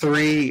of the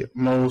 3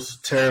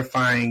 most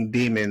terrifying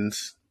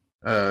demons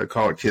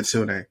called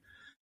Kitsune.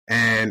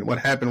 And what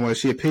happened was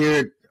she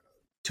appeared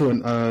to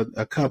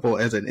a couple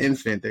as an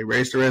infant. They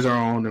raised her as her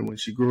own, and when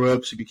she grew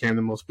up, she became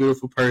the most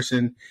beautiful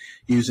person,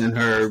 using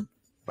her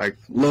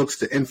looks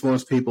to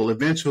influence people.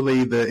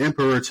 Eventually, the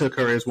emperor took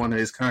her as one of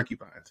his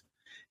concubines.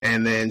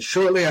 And then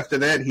shortly after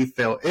that, he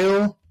fell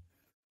ill.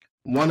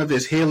 One of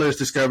his healers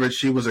discovered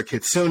she was a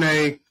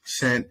Kitsune,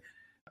 sent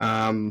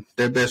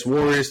their best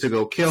warriors to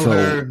go kill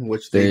her,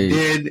 which they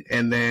did,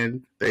 and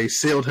then they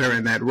sealed her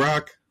in that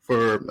rock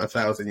for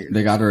 1,000 years.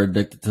 They got her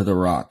addicted to the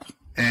rock.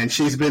 And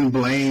she's been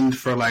blamed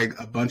for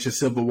a bunch of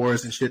civil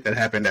wars and shit that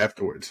happened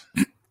afterwards.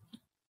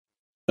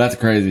 That's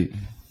crazy.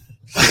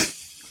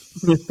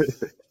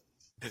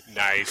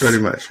 Nice. Pretty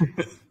much.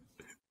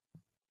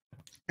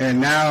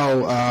 And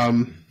now,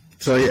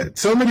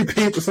 so many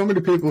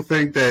people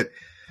think that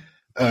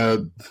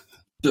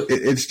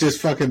it's just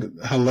fucking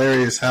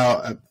hilarious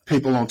how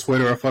people on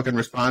Twitter are fucking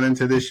responding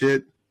to this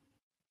shit.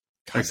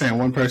 Like saying,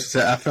 one person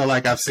said, I feel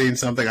like I've seen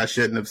something I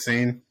shouldn't have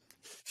seen.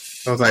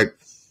 I was like,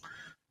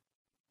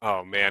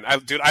 oh man,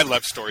 I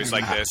love stories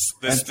like this.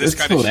 This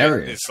kind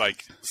hilarious. Of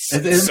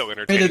shit is so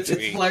entertaining to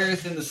me. It's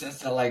hilarious in the sense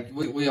that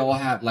we all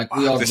have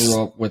we all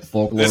grew up with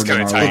folklore in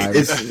our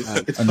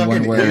lives in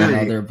one way or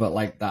another. But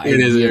the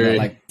idea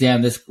that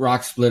damn, this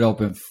rock split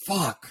open,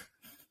 fuck,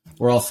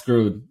 we're all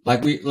screwed.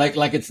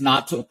 It's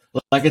not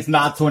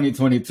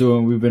 2022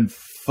 and we've been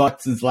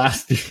fucked since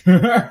last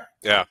year.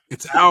 Yeah,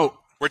 it's out.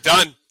 We're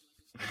done.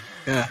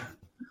 Yeah.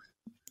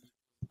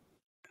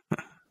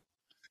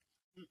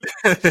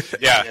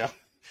 Yeah.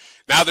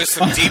 Now there's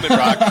some demon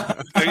rock.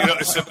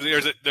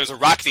 There's a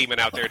rock demon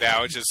out there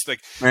now. It's just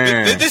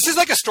this is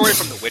like a story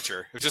from The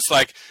Witcher. It's just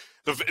like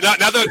the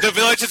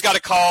village has got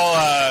to call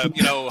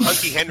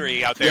Hunky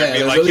Henry out there. Yeah, and be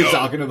they're like, really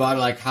talking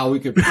about how we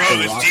could. Bro,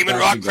 this demon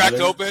rock cracked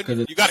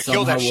open. You got to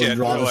kill that shit.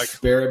 Draw the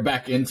spirit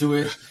back into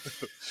it.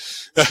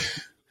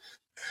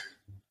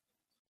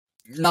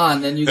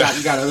 And then you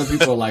got other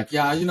people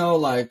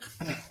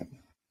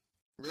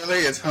really?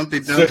 It's Humpty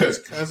Dumpty's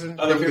cousin?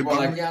 Other people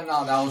are that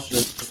was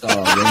just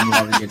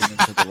rainwater getting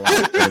into the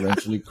rock. They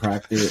eventually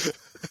cracked it.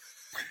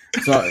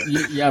 So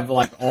you have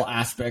all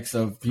aspects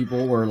of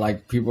people where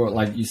people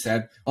like you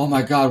said, oh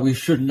my God, we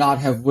should not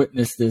have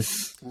witnessed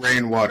this.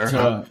 Rainwater.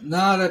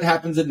 No, that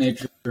happens in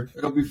nature.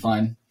 It'll be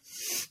fine.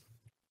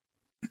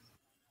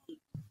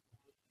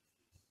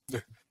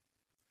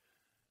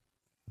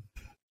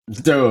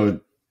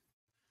 Dude.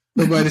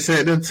 Nobody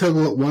said they took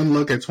one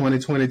look at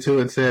 2022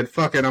 and said,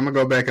 "Fuck it, I'm gonna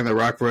go back in the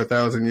rock for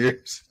 1,000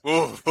 years."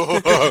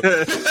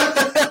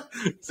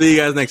 See you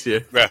guys next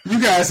year. Yeah.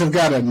 You guys have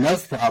got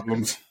enough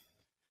problems.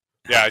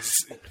 Yeah,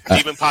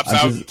 demon pops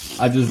out.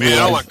 I just man, I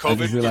don't want COVID. I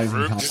just realized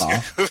he popped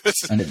off,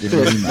 and it didn't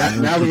really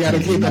matter. Now we got to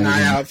keep an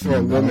eye out for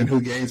a woman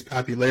who gains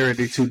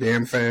popularity too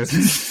damn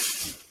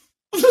fast.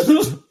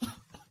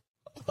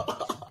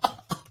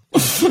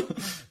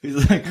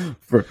 He's like,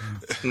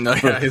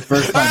 his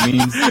first my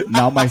memes,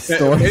 now my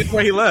story. It's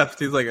where he left.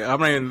 He's like, I'm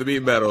not in the beat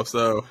battle,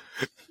 so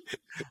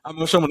I'm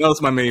gonna show someone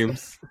else my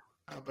memes.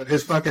 But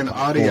his fucking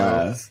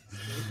audio.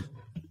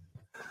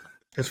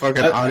 His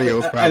fucking audio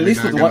is probably at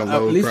least not with gonna one,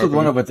 load at least with properly.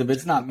 one of us. If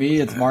it's not me,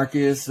 it's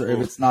Marcus. Or if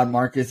it's not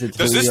Marcus, it's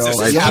Does Julio. this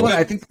Like, happen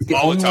I think the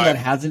all the only one time? that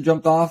hasn't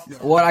jumped off.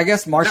 Well, I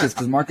guess Marcus,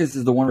 because Marcus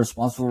is the one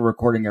responsible for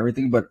recording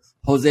everything. But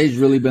Jose's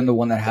really been the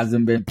one that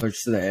hasn't been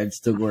pushed to the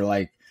edge to where,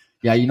 like,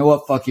 yeah, you know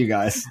what? Fuck you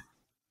guys.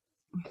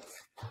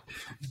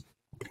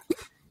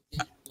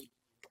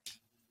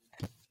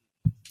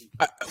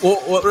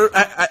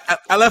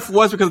 I left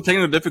was because of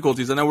technical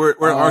difficulties. I know we're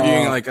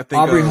arguing like I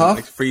think Aubrey Huff?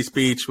 like free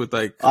speech with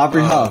like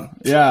Aubrey Huff.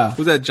 Yeah.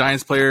 Who's that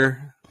Giants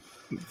player?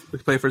 Who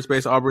play first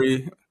base?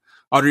 Audrey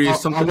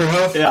something. Aubrey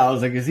Huff? Yeah, I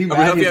was like, is he Aubrey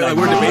mad? Huff, He's yeah, like,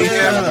 we're "Oh, debating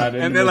yeah, that. about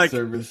And then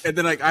service."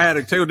 I had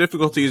technical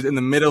difficulties in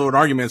the middle of an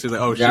argument. So he's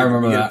like, oh shit, I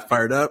remember we that. get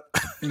fired up.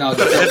 No,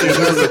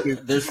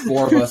 there's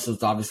four of us. So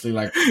it's obviously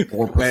like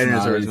four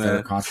personalities that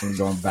are constantly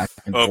going back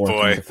and Oh, forth.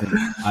 boy. And different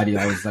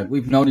ideologies. Like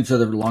we've known each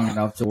other long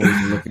enough to where we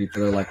can look at each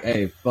other like,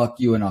 "Hey, fuck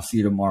you, and I'll see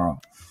you tomorrow."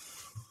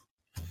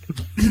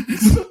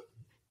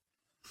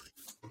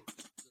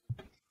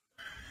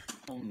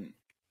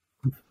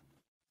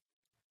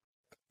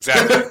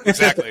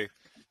 Exactly.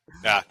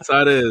 Yeah. That's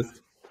how it is.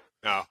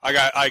 No, I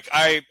got like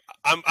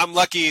I'm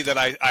lucky that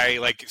I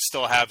like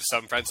still have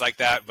some friends like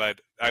that, but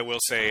I will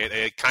say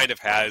it kind of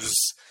has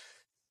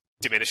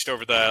diminished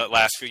over the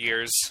last few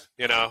years.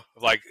 You know,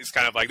 like it's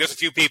kind of like there's a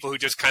few people who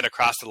just kind of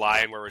crossed the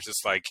line where we're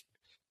just like,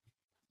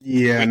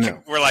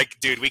 we're like,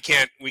 dude, we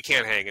can't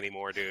hang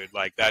anymore, dude.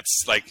 Like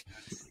that's like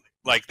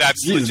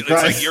that's Jesus it's like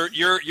Christ.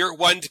 you're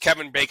one to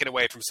Kevin Bacon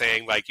away from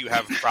saying like you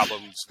have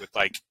problems with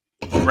like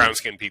brown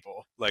skinned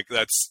people. Like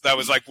that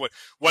was like one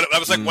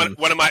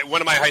of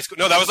my high school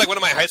that was like one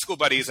of my high school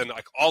buddies, and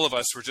like all of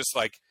us were just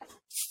like,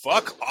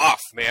 fuck off,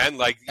 man.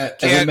 Like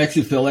If it makes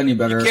you feel any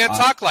better, you can't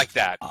talk like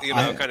that, you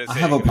know, kind of thing. I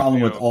have a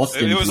problem with all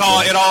skin it was people.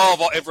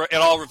 it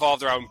all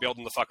revolved around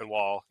building the fucking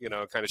wall, you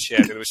know, kind of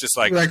shit. And it was just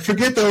like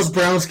forget those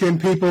brown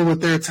skinned people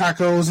with their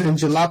tacos and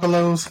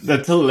jalapenos.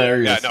 That's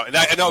hilarious.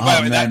 yeah, no, by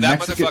the way, that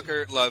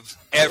motherfucker loves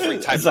every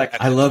type. It's like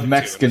of I love ethnicity, too.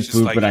 Mexican And it's just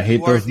food, like, but I hate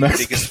you are those the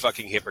Mexicans. biggest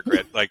fucking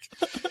hypocrite. Like,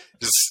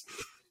 just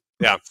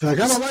yeah. It's like,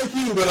 I don't like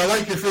you, but I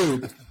like your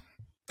food.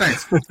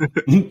 Thanks.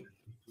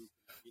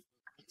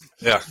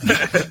 Yeah.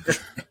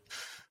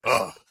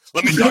 Oh,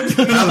 let me talk. Let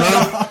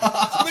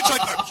me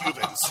talk about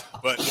Cubans,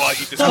 but while I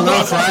eat this, I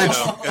love fried.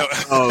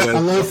 I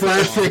love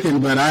fried chicken,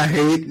 but I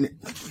hate.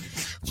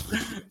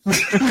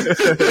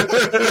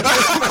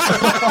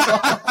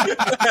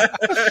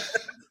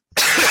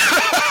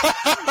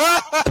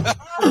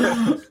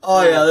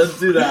 Oh yeah, let's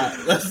do that.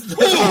 Let's do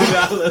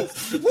that.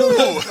 Let's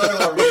talk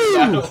about beat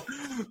battle.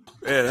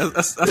 Yeah,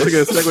 that's a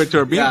good segue to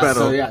our beat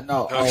battle. So yeah,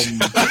 no. I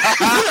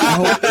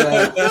hope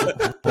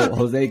that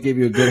Jose gave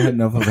you a good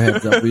enough of a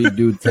heads up. We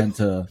do tend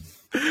to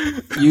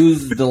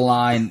use the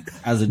line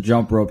as a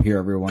jump rope here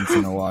every once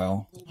in a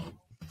while.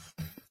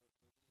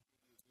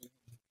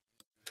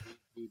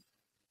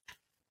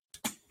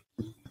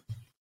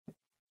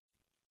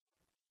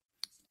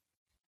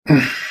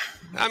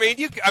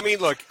 I mean,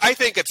 look. I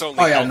think it's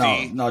only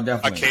healthy, no,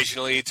 definitely.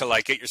 occasionally to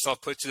like get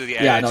yourself put to the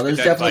edge. Yeah, no, there's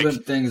but then, definitely like,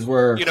 been things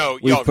where we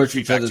y'all push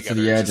be each back other to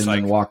together. the It's edge just and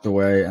then like, walked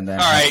away, and then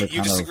all have right, to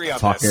you kind disagree on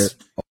of talk this.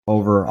 it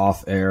over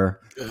off air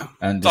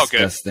and It's all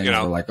discuss good, things. you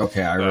know. We're like,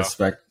 okay, I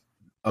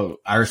So.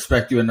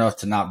 respect you enough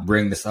to not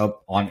bring this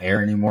up on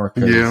air anymore.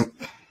 'Cause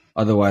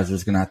otherwise,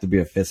 there's gonna have to be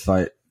a fist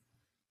fight.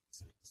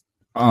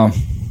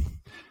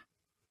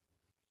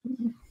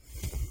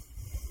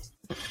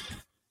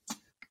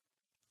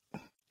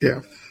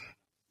 Yeah.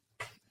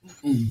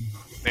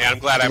 Man, I'm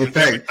glad we haven't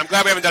done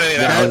any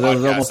of Yeah, that. it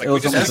was almost the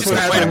That's what first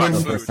happened time. when-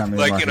 The first time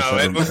me and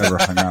like, Marcus ever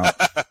hung out.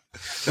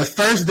 The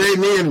first day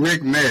me and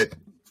Rick met,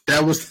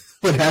 that was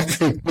what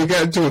happened. We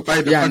got into a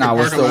fight. Yeah, no,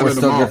 we're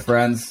still good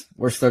friends.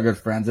 We're still good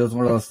friends. It was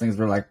one of those things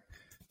where like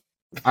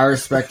I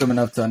respect him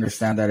enough to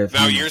understand that if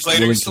Now, he's years later,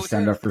 willing he's to still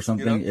stand good, up for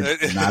something, you know?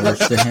 it matters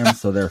to him.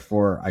 So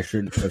therefore, I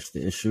shouldn't push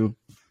the issue.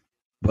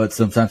 But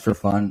sometimes for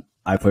fun,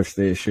 I push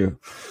the issue.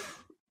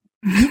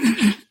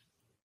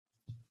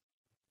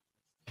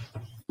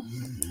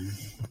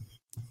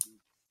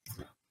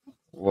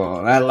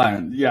 Well, that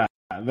line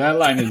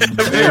is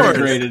very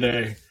gray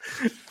today.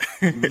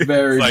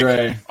 Very Like,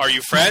 gray. are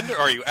you friend or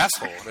are you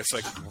asshole? And it's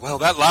like, well,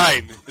 that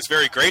line is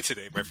very gray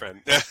today, my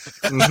friend.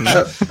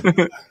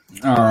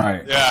 All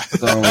right. Yeah.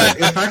 So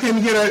If I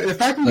can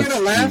get a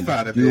laugh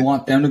out of do you it,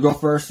 want them to go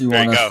first? Or you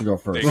There want you us go. to go There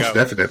first? you go.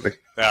 definitely.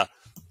 Yeah.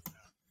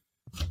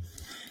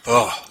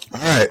 Oh, All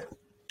right.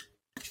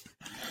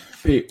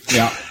 Pete,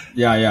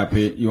 yeah,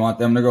 Pete. You want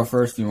them to go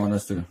first? Or you want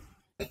us to?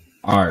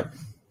 All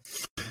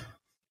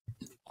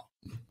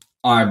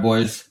right,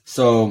 boys.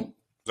 So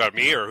is that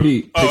me or who?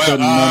 Pete, pick a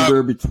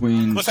number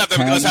between Let's have them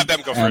 10 go first. and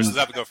Let's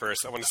have them go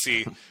first. I want to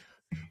see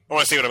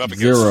what I'm up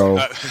against. 0,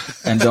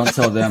 and don't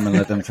tell them and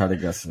let them try to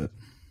guess it.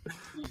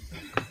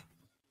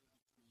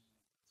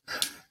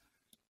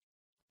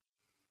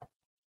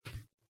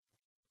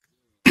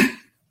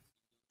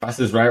 Price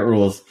is Right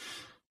rules.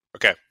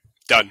 Okay,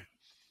 done.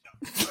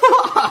 All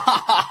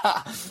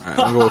right,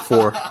 I'll go with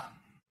 4.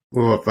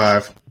 We'll go with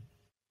 5.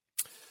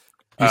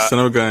 You son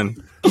of a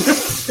gun. It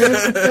was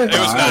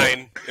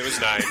 9. It was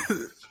 9.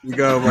 You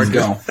go, Marcus.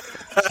 Go.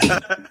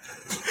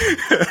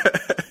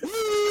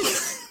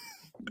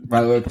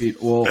 By the way, Pete,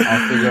 I'll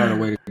figure out a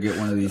way to get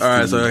one of these. All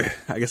right, so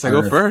I guess I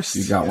go first.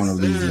 You got one of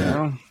these yet?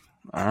 All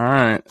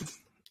right.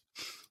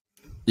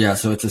 Yeah,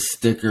 so it's a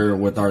sticker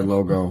with our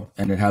logo,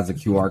 and it has a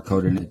QR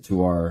code in it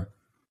to our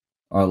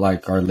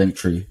link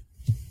tree.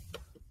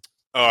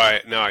 Oh,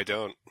 no, I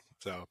don't.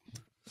 So.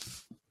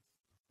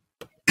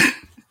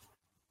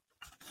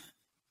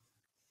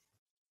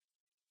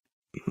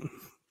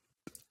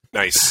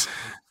 Nice.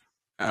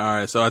 All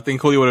right, so I think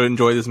Julio would have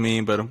enjoyed this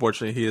meme, but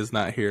unfortunately he is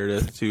not here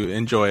to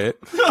enjoy it.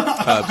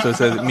 So it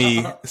says,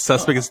 me,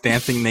 suspect is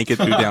dancing naked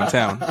through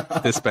downtown.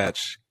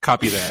 Dispatch.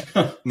 Copy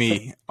that.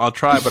 Me. I'll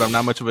try, but I'm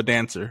not much of a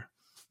dancer.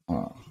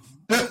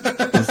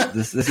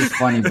 This is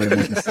funny, but it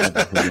makes me sad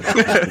that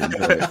Julio has to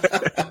enjoy it.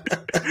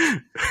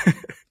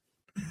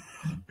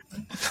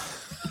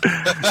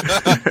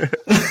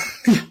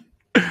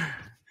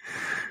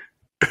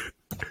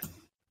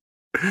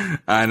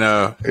 I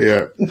know.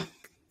 Yeah.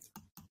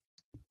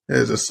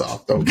 It's a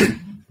soft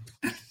open.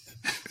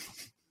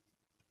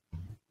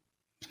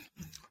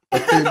 A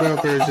female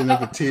version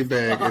of a tea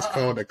bag is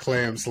called a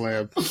clam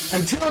slam.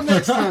 Until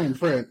next time,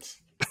 friends.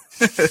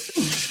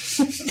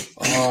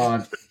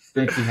 Oh,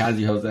 thank you,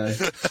 Hazy Jose.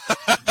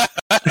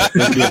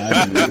 Thank you,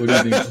 Hazy. What do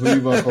you think? Who do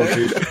you vote for,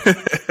 Pete?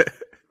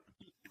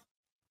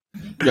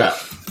 Yeah.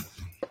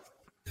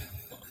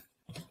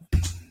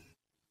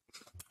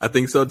 I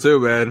think so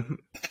too, man.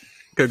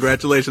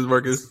 Congratulations,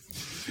 Marcus.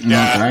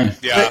 Yeah. Okay.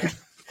 Yeah.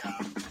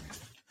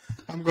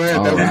 I'm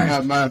glad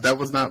that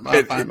was not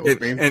my final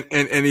screen.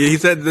 And he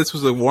said this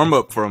was a warm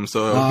up for him,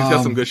 so he's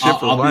got some good shit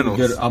for the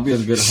finals. I'll be a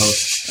good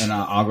host, and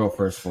I'll go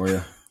first for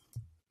you.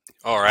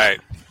 All right.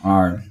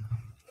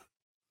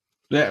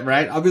 Yeah,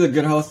 right. I'll be the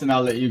good host, and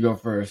I'll let you go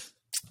first.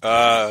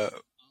 Okay.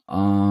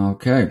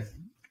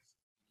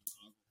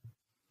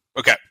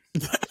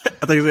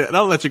 I think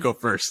I'll let you go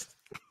first.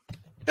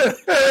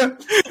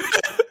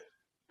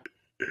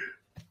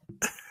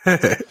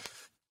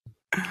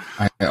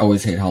 I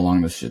always hate how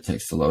long this shit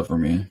takes to load for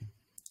me.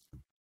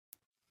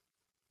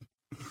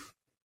 Can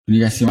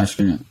you guys see my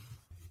screen?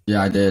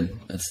 Yeah, I did.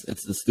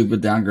 It's the stupid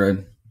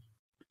downgrade.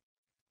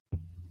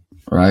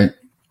 Right?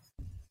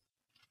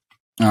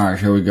 Alright,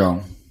 here we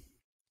go.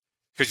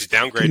 Because you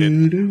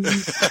downgraded.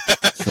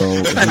 So,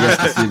 if you guys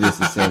can see this,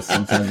 it says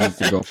sometimes you have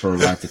to go for a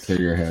ride to clear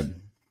your head.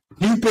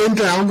 You've been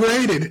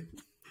downgraded.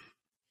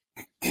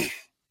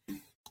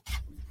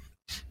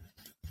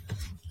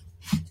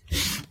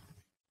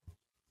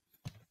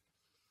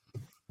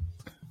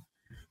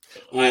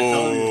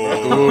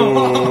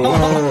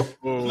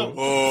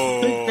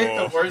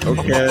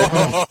 Okay.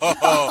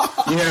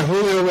 Yeah,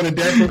 Julio would have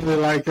definitely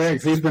liked that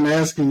because he's been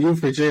asking you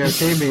for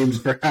JFK memes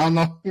for how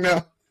long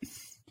now?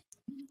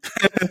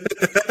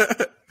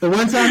 The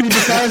one time he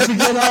decides to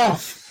get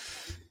off.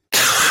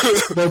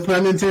 No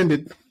pun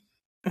intended.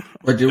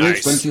 Wait, did we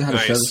explain to you how to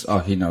set this? Oh,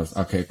 he knows.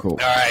 Okay, cool. All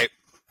right.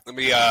 Let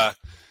me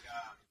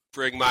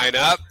bring mine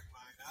up.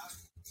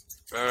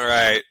 All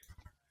right.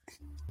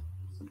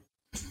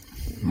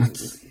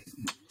 That's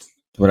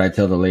what I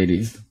tell the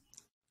ladies.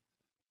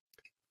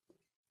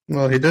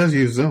 Well, he does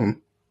use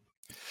Zoom.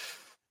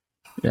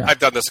 Yeah. I've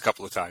done this a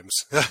couple of times.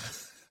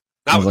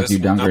 Not with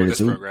this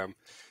program.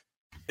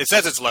 It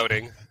says it's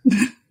loading.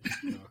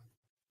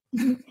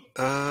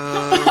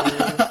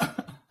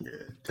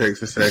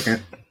 Takes a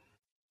second.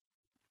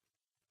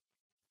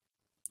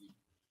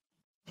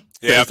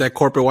 Yeah, it's that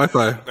corporate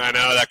Wi-Fi. I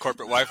know, that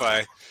corporate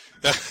Wi-Fi.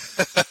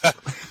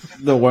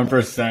 The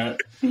 1%.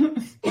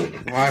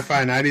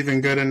 Wi-Fi not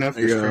even good enough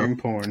for stream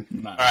porn.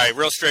 All right,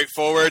 real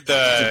straightforward.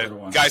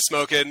 The guy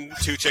smoking,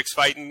 2 chicks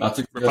fighting,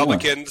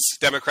 Republicans,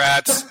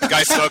 Democrats,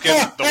 guy smoking,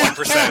 the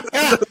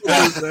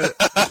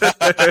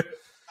 1%.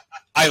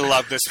 I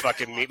love this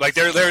fucking meme. Like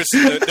there's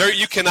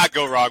you cannot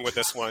go wrong with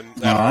this one.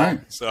 All right.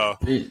 So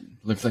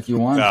looks like you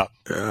won. Yeah.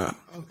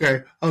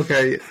 Okay.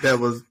 That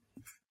was.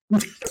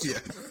 Yeah.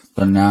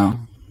 But now.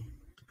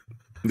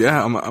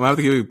 Yeah, I'm gonna have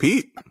to give you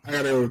Pete. I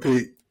gotta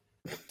repeat.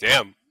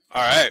 Damn.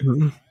 All right.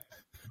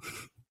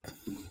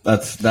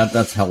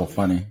 That's hella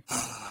funny.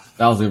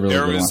 That was a really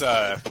good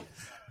one.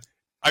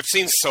 I've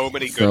seen so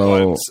many good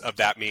ones of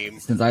that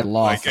meme. Since I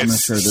lost, I'm gonna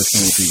share this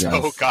one with you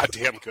guys. So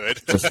goddamn good.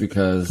 Just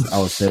because I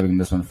was saving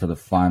this one for the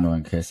final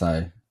in case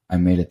I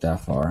made it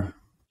that far.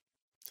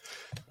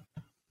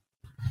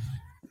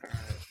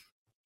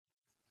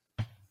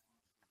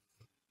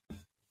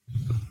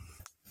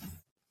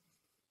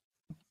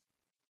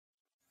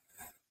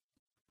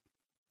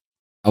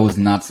 I was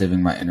not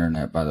saving my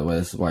internet, by the way.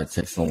 This is why it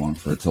takes so long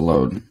for it to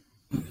load.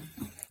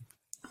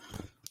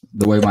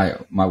 The way my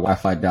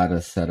Wi-Fi data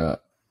is set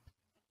up.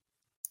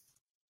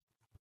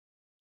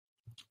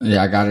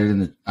 Yeah, I got it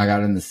in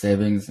the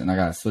savings, and I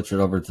gotta switch it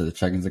over to the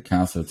check-ins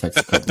account, so it takes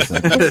a couple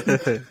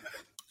seconds.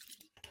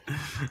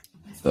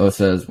 So it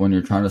says when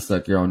you're trying to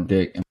suck your own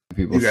dick and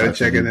people you gotta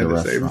check in the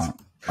restaurant. savings.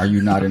 Are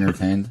you not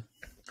entertained?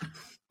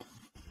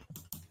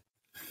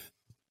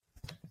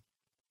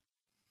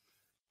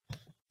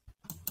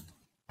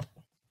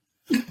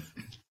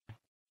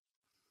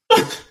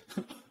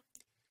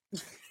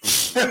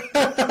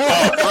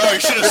 Oh, bro, you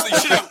should have.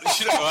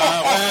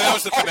 That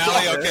was the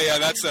finale. Okay, yeah,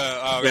 that's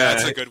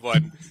a good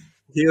one.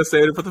 He'll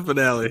save it for the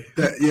finale.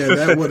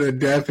 That would have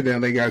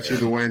definitely got you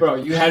the win. Bro,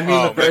 you had me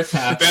in the first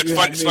half.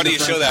 It's funny you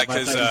show that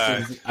because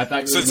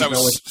since I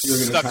was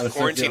stuck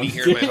quarantining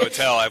here in my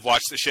hotel, I've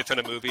watched a shit ton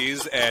of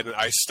movies, and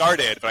I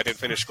started, but I didn't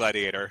finish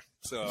Gladiator.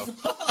 So,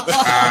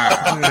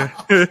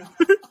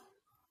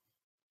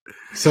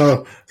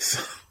 so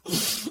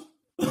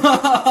look,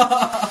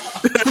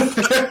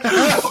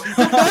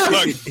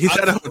 he's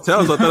at a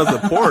hotel, so I thought it was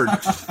a port.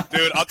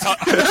 Dude,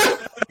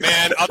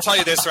 I'll tell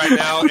you this right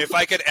now. If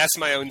I could S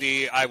my own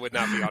D, I would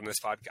not be on this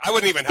podcast. I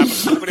wouldn't even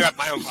have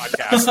my own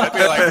podcast. I'd be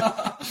like,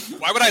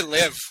 why would I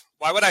live?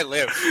 Why would I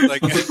live?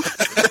 Like,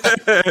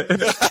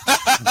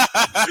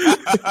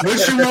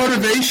 what's your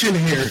motivation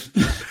here?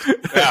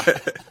 Yeah.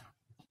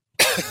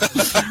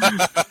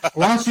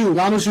 Why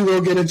don't you go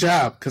get a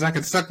job? Because I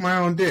can suck my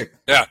own dick.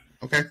 Yeah.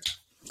 Okay.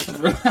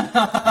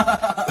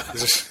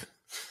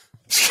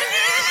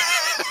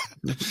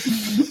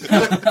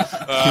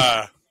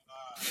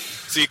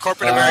 See,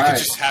 corporate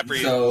America's just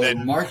happy so that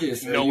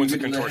Marcus, no one's a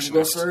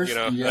contortionist. You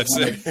know, that's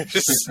it.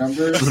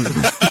 Numbers?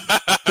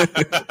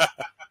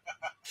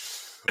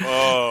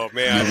 Oh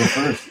man! Go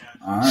first.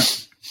 All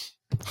right.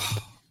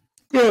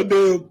 Go,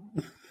 dude.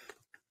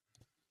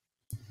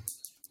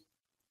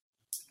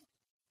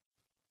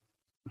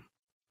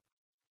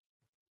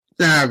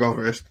 I'll go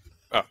first.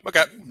 Oh,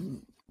 okay.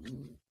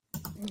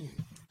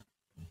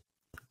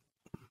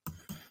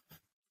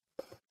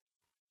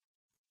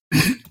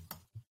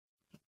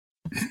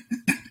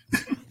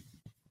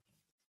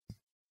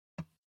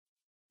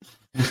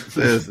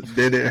 Says,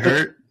 did it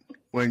hurt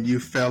when you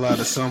fell out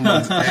of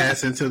someone's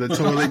ass into the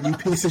toilet, you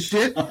piece of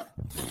shit?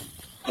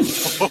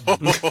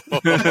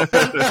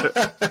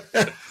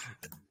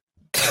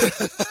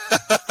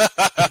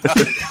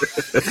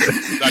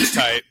 That's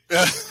tight.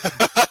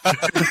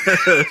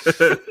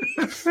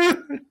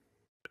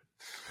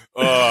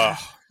 All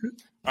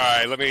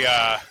right, let me.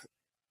 I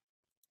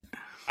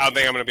don't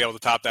think I'm going to be able to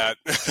top that.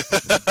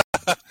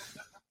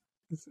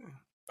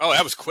 Oh,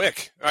 that was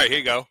quick. All right, here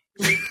you go.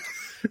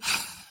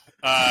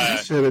 I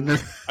should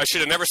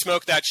have never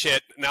smoked that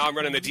shit. Now I'm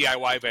running a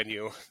DIY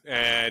venue,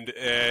 and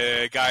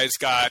guys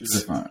got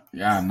bro.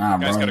 Got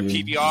a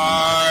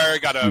PBR,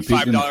 got a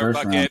 $5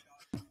 bucket. Round.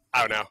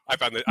 I don't know. I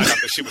thought the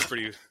shit was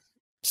pretty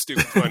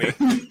stupid funny.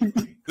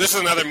 This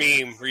is another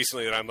meme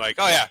recently that I'm like,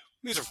 oh yeah,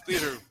 these are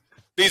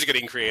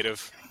getting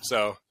creative.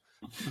 So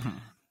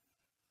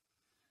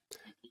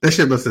this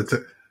shit must have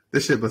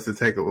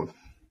taken one.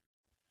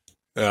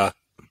 Yeah,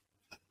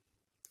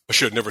 I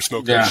should have never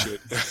smoked that shit.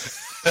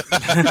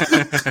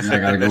 I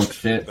gotta go with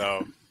shit.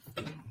 So,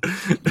 you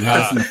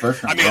had us in the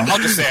first round. I mean, bro. I'll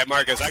just say it,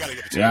 Marcus. I gotta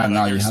give it to you. Yeah,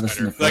 no, you had us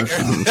in the first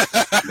round.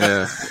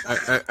 Yeah,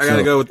 I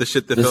gotta go with the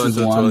shit that fell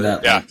into the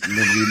toilet. Like,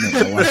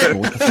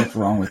 what the fuck's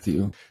wrong with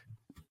you?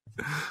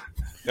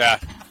 Yeah,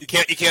 you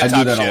can't. I top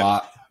do that shit. a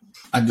lot.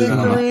 I do that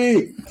a lot.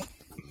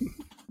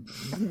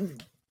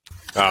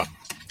 Oh,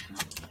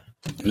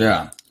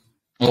 yeah.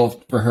 Well,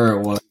 for her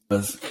it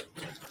was.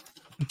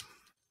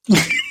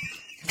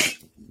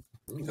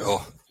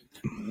 Oh.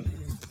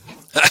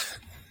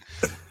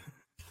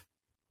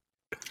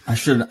 I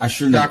shouldn't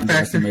have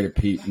underestimated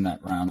Pete in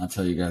that round. I'll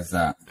tell you guys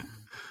that.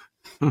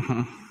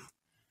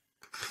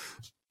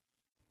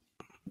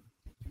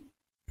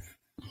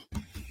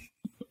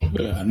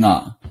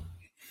 Nah.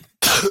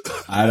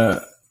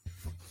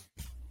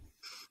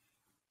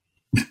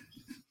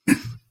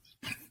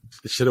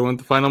 Should have went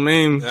the final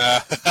meme.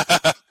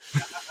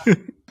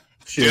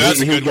 Shit, yeah,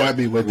 that's a good got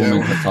me with that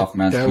one. That's off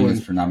man's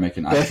penis for not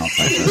making eye contact.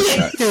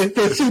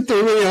 That shit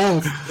threw me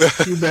off.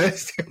 You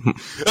bastard.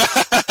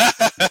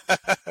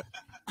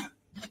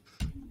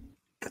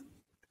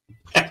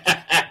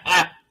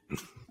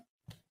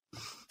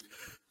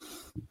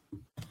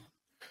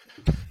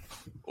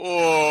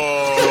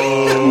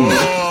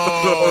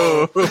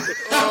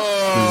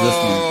 This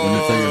one, when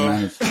it's your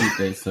managed cheat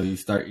day, so you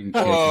start eating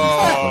cake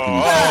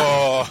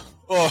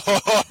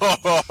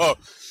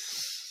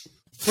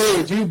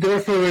Dude, you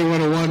definitely would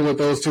have won with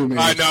those two men.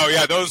 I know,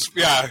 yeah,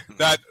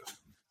 that.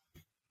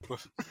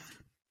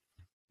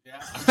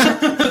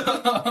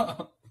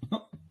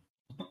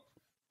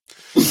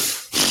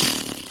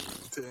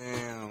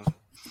 Damn.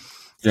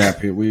 Yeah,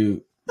 Pete,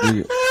 we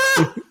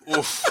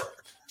Oof.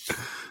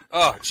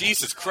 Oh,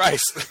 Jesus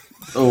Christ.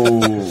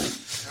 Oh. All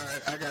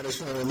right, I got to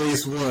show at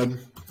least one.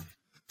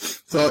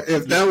 So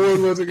if that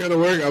one wasn't going to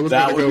work, I was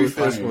going to go with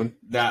this one.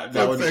 That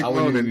would, I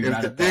wouldn't even be if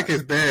mad the at dick that.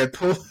 is bad,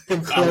 pull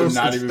him close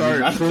and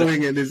start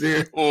pulling in his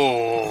ear.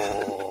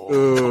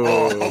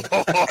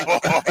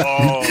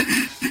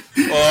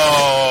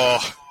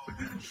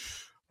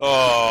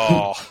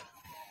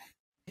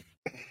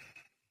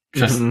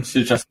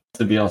 Just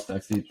to be all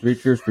sexy. 3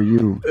 cheers for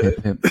you.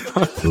 Hip, hip.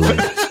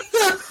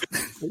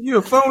 You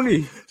a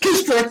phony.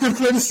 Constructive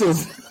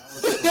criticism.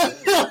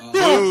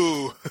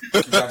 Boo!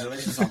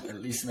 Congratulations on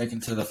at least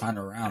making to the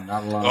final round.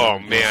 Not a lot. Oh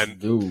man,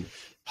 dude.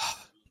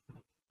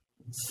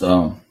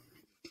 So,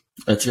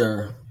 that's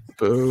your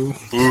boo.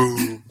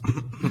 Boo.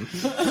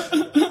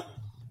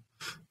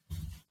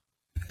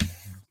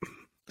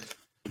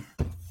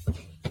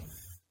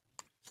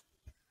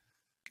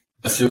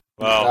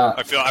 Well,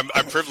 I feel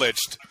I'm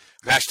privileged.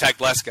 Hashtag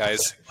blessed,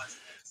 guys.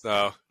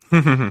 So,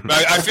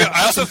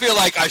 I also feel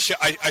like I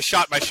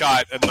shot my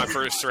shot in my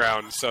first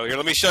round. So here,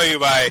 let me show you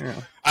my. Yeah.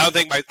 I don't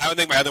think my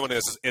other one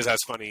is as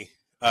funny.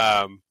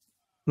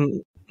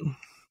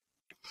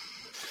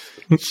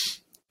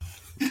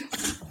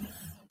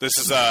 This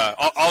is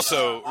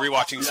also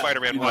rewatching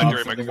Spider-Man 1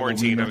 during my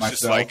quarantine. I was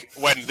just like,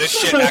 when this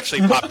shit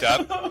actually popped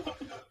up.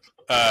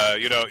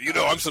 You know,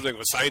 I'm something of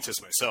a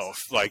scientist myself.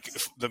 Like,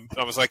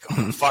 I was like,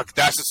 oh, fuck,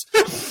 that's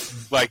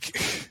just like,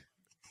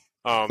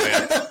 oh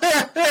man.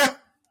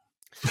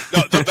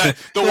 No,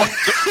 the one.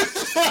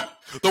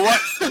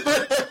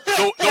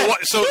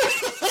 So,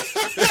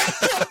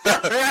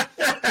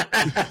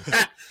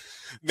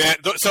 man.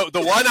 So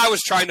the one I was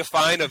trying to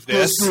find of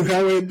this.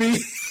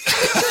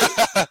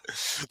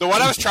 The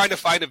one I was trying to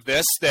find of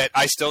this that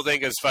I still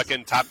think is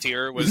fucking top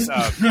tier was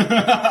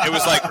it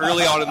was like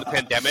early on in the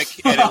pandemic,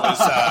 and it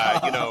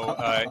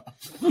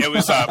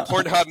was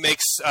Pornhub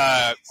makes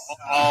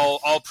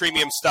all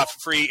premium stuff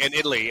free in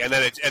Italy, and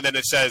then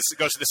it says it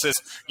goes to this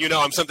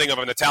I'm something of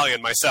an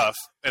Italian myself,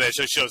 and it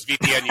just shows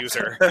VPN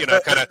user,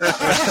 kind of.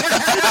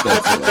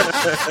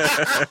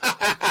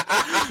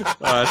 Oh,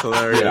 that's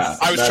hilarious. Yeah,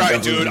 I was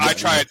trying, dude. I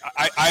tried.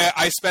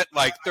 I spent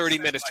like 30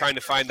 minutes trying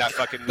to find that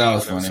fucking. That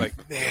was funny. I was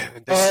like,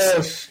 man,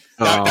 that's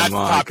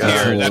top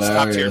tier. That's That's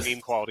top tier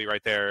meme quality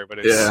right there. But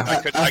it's, yeah,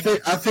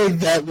 I think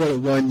that would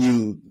have won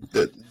you.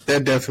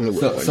 That definitely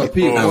would have won. So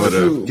Pete,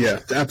 yeah,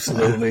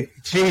 absolutely.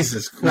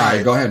 Jesus Christ.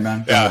 Right, go ahead,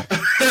 man. Yeah,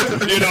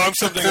 I'm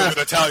something of an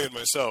Italian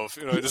myself.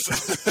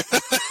 Just.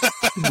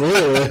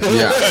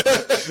 Yeah.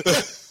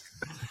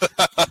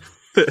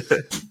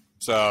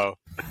 So,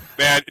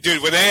 man,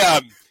 dude, when they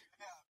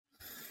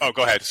oh,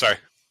 go ahead. Sorry.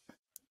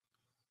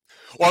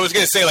 Well, I was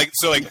gonna say,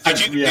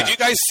 did you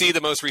guys see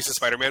the most recent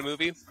Spider-Man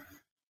movie?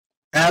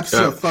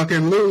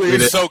 Absolutely.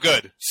 It's so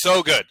good,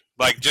 so good.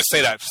 Like, just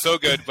say that, so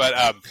good. But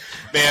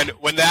man,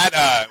 when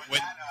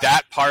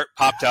that part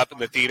popped up in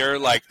the theater,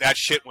 like that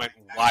shit went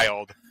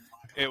wild.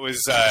 It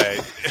was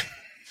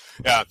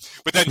yeah.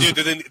 But then, dude,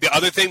 the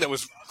other thing that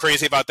was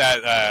crazy about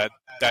that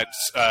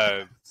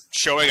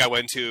showing I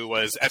went to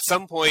was at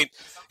some point,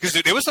 because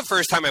it was the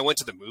first time I went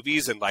to the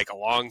movies in like a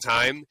long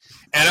time,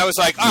 and I was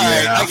like, all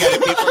right, I get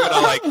it. People are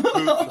gonna like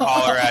hoot and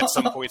holler at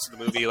some points in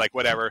the movie, like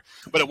whatever.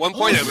 But at one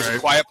point, it was a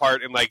quiet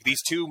part, and like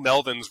these two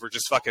Melvins were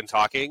just fucking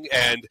talking,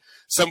 and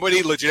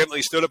somebody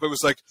legitimately stood up and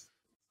was like,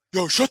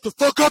 "Yo, shut the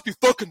fuck up, you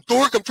fucking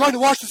dork! I'm trying to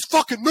watch this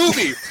fucking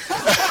movie."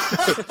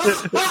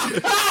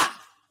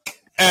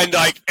 And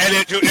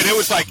it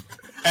was like.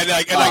 And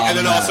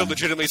then also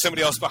legitimately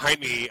somebody else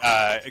behind me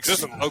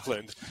exists in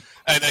Oakland,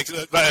 and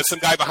some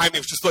guy behind me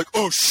was just like,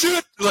 "Oh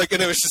shit!" Like,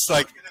 and it was just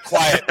like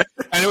quiet,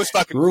 and it was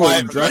fucking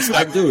quiet.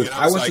 Dude,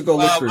 I went to go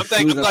look for shoes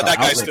I'm glad that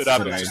guy outlets stood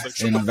up today and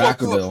just like, in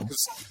Vacaville,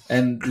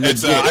 and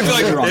it's, I feel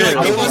like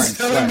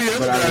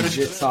but I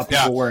legit saw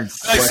people wearing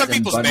sweats. Like, some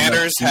people's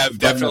manners have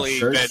definitely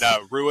been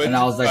ruined. And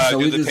I was like, so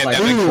we just like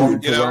conform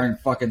to wearing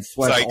fucking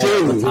sweats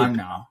all the time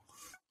now.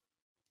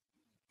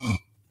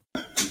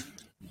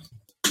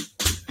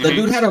 The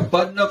dude had a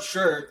button-up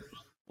shirt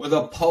with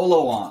a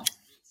polo on.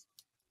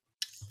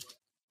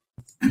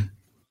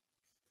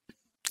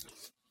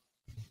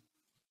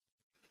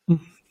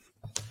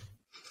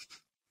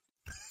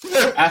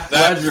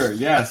 Athleisure,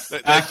 yes.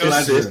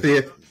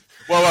 Athleisure.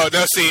 Whoa,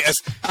 no, see,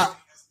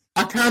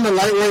 I kind of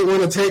lightweight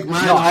want to take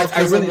mine. No, I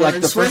really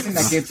like the first thing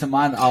that came to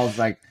mind. I was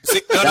like,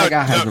 that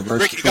guy has a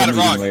verse. Rick, you got it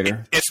wrong.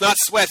 Later. It's not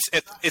sweats.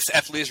 It's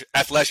athleisure.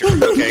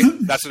 Okay,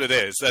 that's what it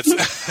is. That's.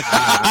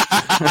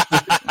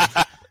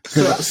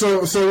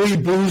 So we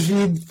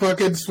bougie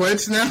fucking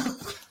sweats now?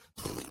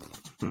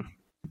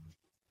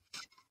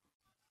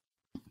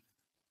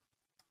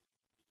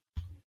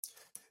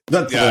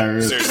 That's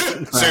hilarious.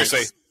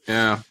 Seriously.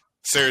 Yeah.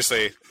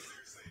 Seriously.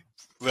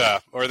 Yeah.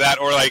 Or that,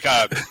 or like,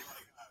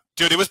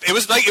 dude, it was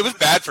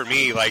bad for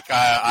me. Like,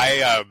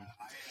 I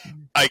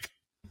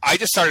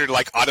just started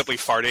like audibly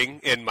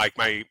farting in like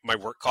my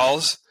work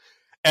calls.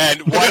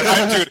 And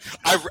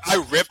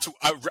I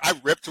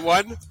ripped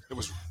one. It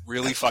was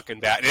really fucking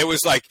bad. And it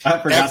was like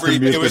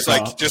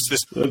just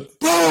this boom,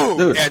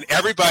 dude. And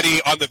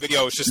everybody on the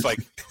video was just like,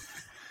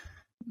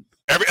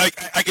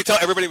 I could tell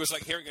everybody was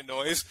like hearing a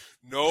noise.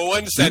 No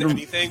one said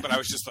anything, but I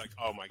was just like,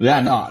 oh my god. Yeah,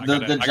 no.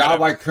 The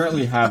job I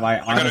currently have, I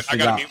honestly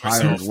got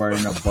hired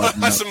wearing a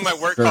button. Some of my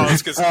work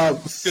calls because I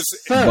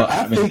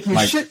think you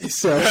shit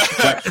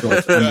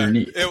yourself.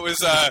 Underneath. It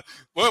was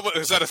what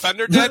was that a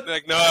Thunder Dead?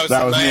 Like, no,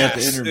 that was me my at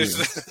the interview.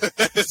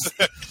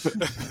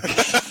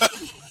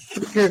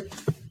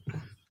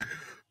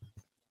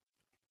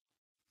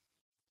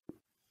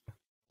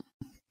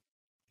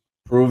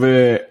 Prove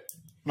it.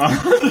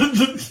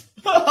 Nice.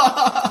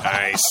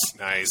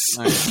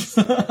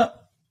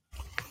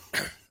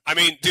 I I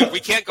mean, dude, we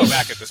can't go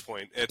back at this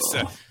point. It's.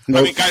 I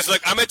mean, guys,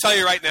 look, I'm gonna tell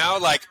you right now.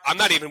 Like, I'm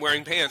not even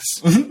wearing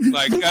pants.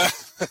 Like,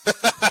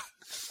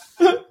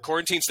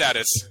 quarantine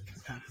status.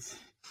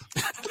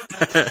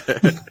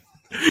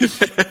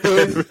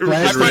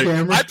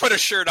 I put a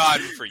shirt on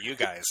for you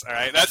guys. All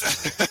right,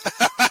 that's.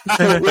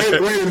 wait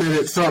a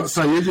minute.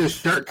 So you're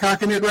just shirt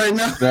cocking it right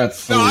now?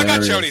 That's no. hilarious. I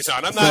got chonies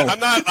on. I'm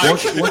not. Why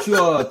don't you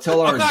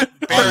tell our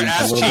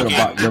audience a little bit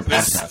about your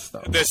podcast,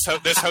 though?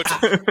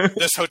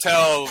 This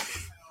hotel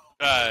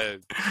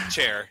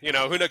chair. You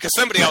know, who knows? Because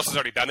somebody else has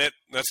already done it.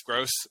 That's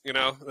gross. You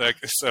know, like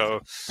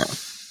so.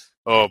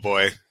 Oh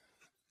boy.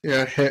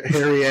 Yeah,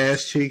 hairy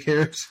ass cheek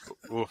hairs.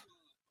 Ooh.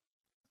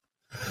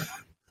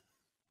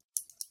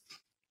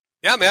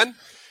 Yeah, man.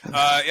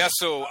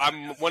 So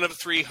I'm one of the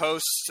 3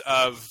 hosts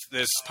of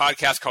this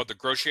podcast called The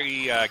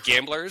Grocery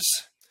Gamblers,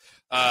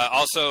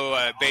 also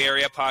a Bay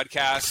Area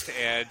podcast.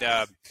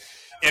 And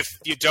if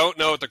you don't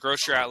know what the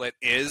Grocery Outlet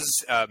is,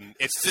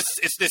 it's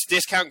this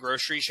discount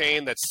grocery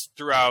chain that's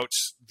throughout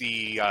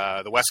the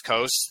West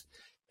Coast.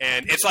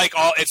 And it's like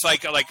yeah,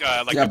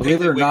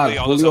 believe it or not,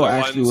 Julio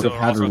actually would have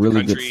had a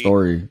really good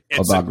story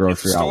about Grocery Outlet.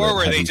 It's a store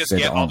where they just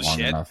get all the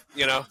shit, enough.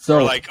 You know? So,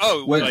 or like,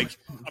 like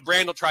a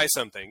brand will try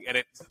something and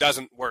it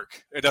doesn't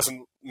work. It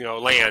doesn't,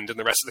 land in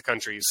the rest of the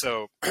country.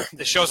 So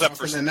it shows up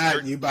for some.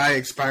 Not you buy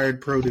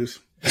expired produce.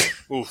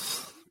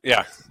 Oof.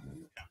 Yeah.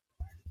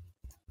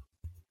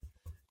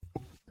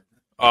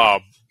 Oh,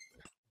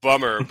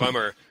 bummer.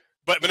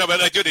 But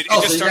dude, it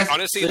just started.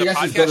 Honestly, the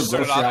podcast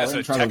started off as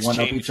a text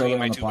chain between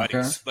my 2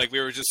 buddies. Like we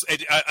were just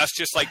us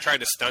just like trying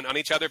to stunt on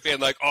each other, being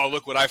like, "Oh,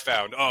 look what I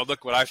found! Oh,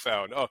 look what I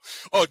found! Oh,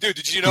 dude,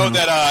 did you know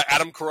that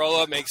Adam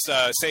Carolla makes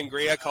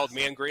sangria called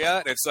Mangria?"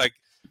 And it's like,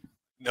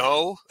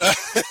 no.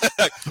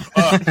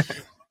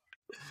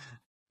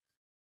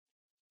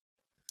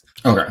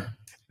 Okay.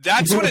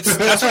 That's what it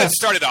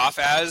started off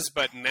as,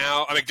 but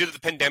now, I mean, due to the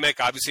pandemic,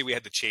 obviously we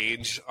had to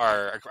change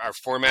our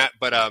format.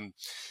 But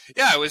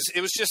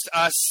it was just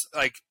us.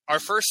 Like our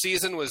first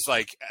season was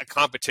like a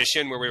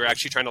competition where we were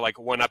actually trying to like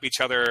one up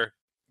each other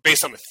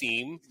based on a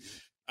theme.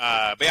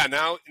 But yeah,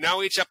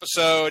 now each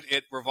episode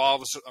it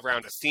revolves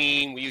around a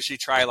theme. We usually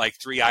try like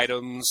 3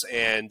 items,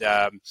 and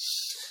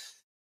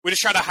we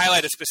just try to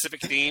highlight a specific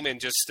theme. And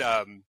just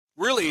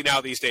really now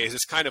these days,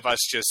 it's kind of us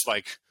just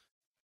like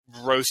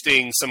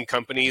roasting some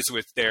companies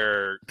with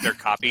their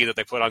copy that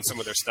they put on some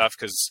of their stuff,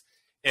 because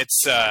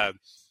it's and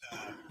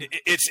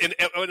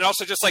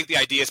also just like the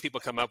ideas people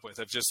come up with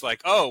of just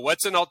like, oh,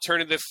 what's an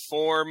alternative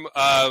form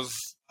of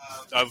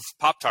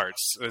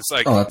Pop-Tarts? It's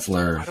like, oh, that's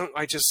hilarious. Why don't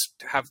I just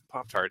have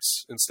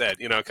Pop-Tarts instead,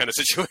 kind of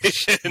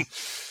situation.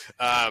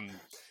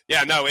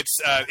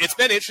 It's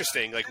been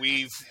interesting. Like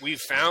we've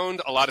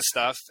found a lot of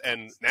stuff,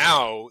 and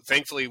now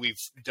thankfully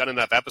we've done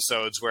enough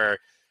episodes where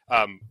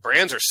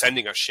brands are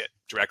sending us shit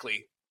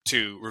directly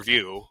to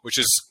review, which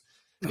is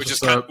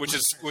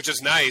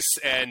nice.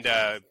 And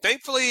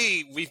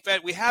thankfully we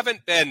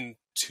haven't been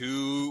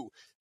too,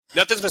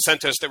 nothing's been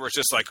sent to us that we're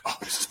just like, oh,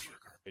 this is pure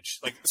garbage.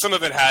 Like some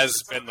of it has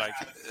been like,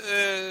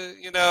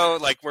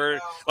 like we're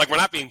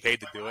not being paid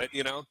to do it,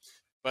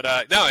 But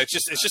no, it's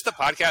just a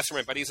podcast for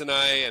my buddies and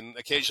I, and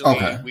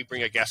occasionally we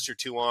bring a guest or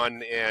 2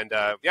 on, and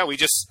we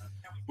just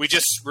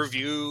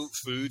review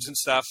foods and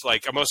stuff.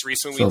 Like our most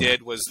recent we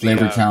did was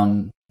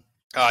Flavortown.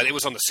 It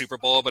was on the Super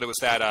Bowl, but it was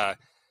that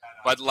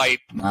Bud Light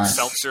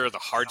seltzer, the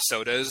hard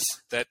sodas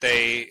that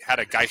they had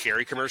a Guy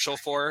Fieri commercial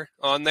for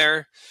on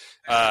there.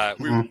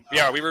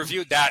 We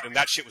reviewed that, and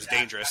that shit was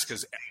dangerous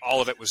because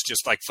all of it was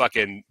just like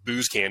fucking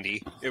booze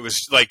candy. It was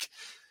like,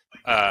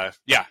 Oh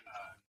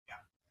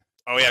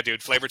yeah,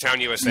 dude,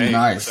 Flavortown USA.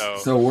 Nice. So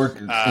is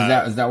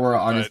that where our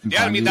audience can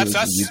find you? That's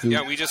us.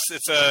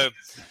 YouTube?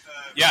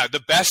 Yeah, it's the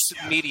best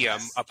medium,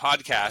 a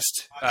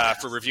podcast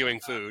for reviewing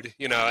food.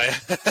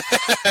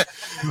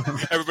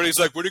 Everybody's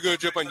like, "When are you going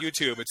to jump on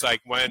YouTube?" It's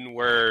like when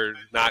we're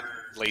not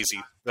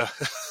lazy.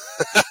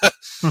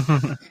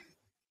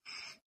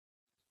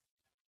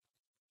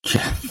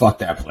 Yeah, fuck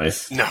that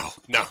place. No,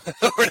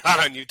 we're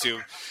not on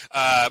YouTube.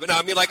 But no,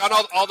 I mean, like on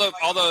all the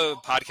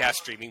podcast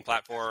streaming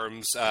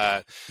platforms,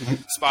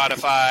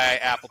 Spotify,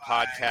 Apple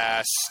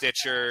Podcasts,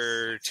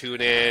 Stitcher,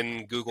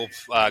 TuneIn, Google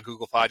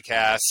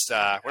Podcasts.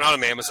 We're not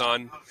on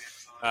Amazon,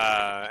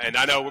 and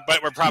I know,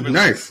 but we're probably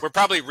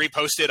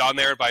reposted on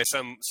there by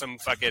some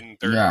fucking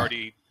third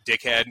party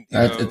dickhead.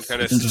 It's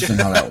interesting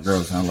how that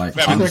goes. Like,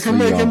 honestly,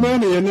 making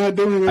money and not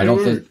doing it. I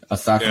don't think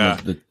aside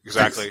from the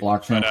exactly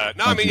blockchain. But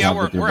no, I mean,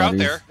 we're out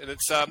there, and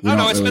it's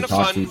it's been a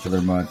fun. To each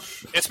other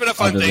much. It's been a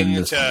fun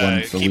thing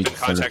to keep in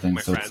contact with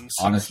my friends.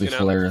 Honestly,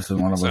 hilarious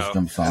when one of us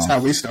jumps on. That's how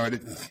we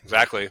started.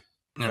 Exactly.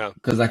 Yeah.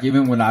 Because like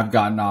even when I've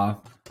gotten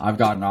off,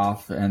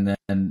 and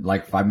then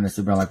like 5 minutes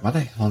ago, I'm like, why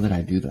the hell did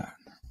I do that?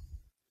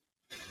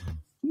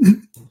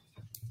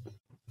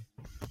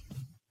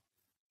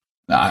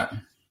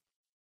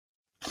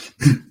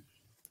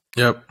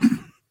 Yep.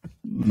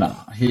 No,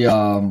 he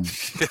I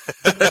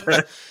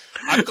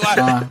I'm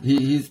glad.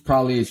 He's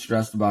probably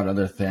stressed about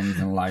other things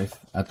in life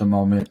at the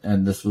moment,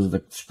 and this was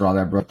the straw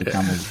that broke the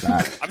camel's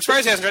back. I'm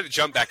surprised he hasn't tried to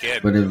jump back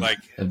in. But if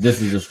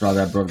this is the straw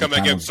that broke the camel's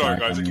back, come back in. Sorry,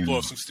 guys, I can blow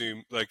off some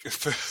steam. Like,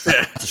 it's a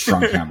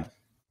strong camel.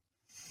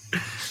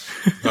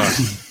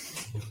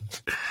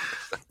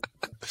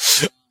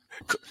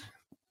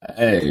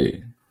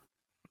 Hey.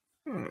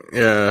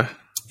 Yeah.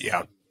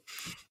 Yeah.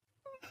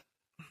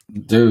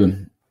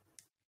 Dude.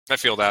 I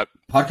feel that.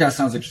 Podcast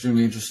sounds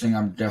extremely interesting.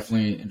 I'm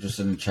definitely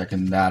interested in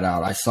checking that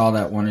out. I saw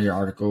that one of your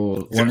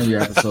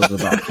episodes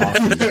was about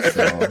coffee.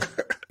 So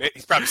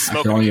he's probably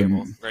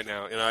smoking right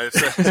now. You know,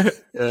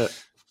 it's,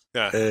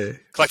 yeah. Hey.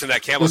 Collecting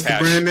that camel What's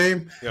patch. What's the brand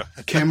name? Yeah.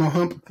 Camel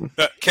Hump?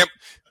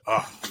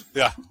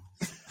 Yeah.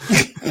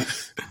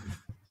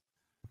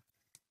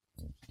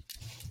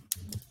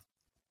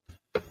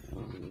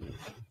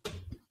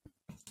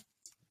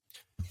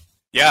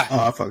 Yeah.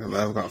 Oh, I fucking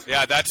love coffee.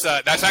 Yeah, that's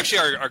actually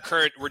our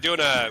current. We're doing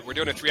a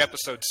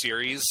 3-episode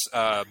series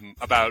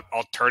about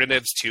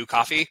alternatives to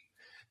coffee.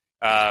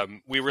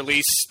 We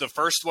released the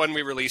first one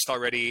we released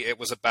already. It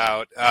was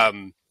about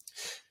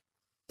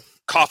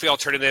coffee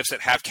alternatives that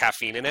have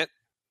caffeine in it.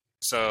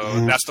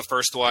 So that's the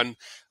first one.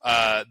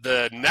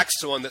 The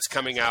next one that's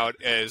coming out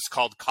is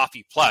called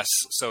Coffee Plus.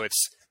 So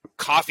it's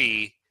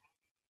coffee,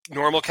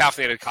 normal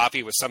caffeinated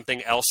coffee with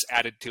something else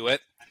added to it.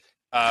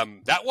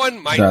 That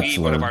one might be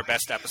one of our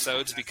best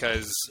episodes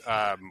because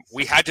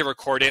we had to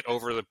record it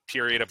over the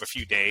period of a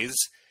few days.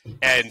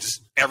 And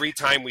every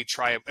time we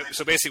try it,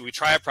 so basically we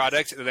try a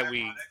product and then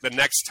the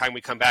next time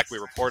we come back, we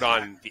report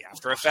on the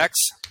after effects.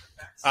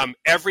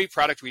 Every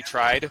product we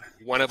tried,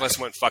 one of us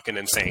went fucking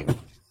insane.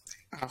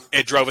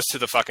 It drove us to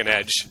the fucking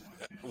edge,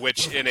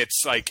 and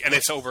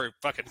it's over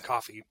fucking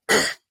coffee.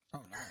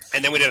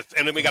 And then we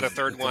got a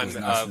third one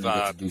of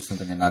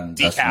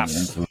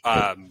decaf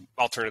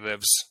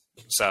alternatives.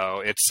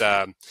 So it's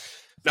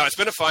it's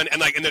been a fun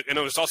and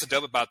what's also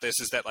dope about this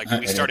is that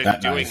we started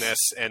doing this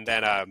and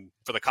then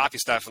for the coffee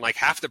stuff and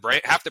half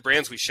the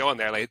brands we show on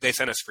there they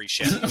sent us free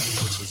shit, which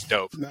was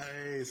dope.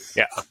 Nice.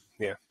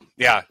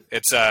 Yeah.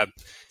 It's oh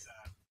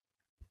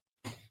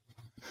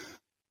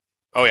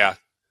yeah.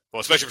 Well,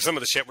 especially for some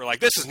of the shit, we're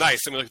like, this is nice.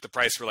 And we look at the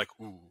price, we're like,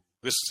 ooh,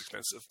 this is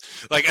expensive.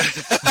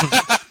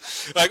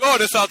 Oh,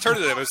 this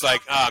alternative. It's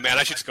like, oh man,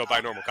 I should just go buy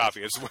normal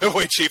coffee. It's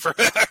way cheaper.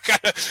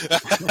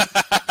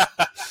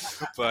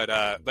 But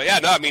yeah,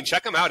 no, I mean,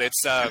 check them out.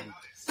 It's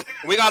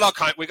we got all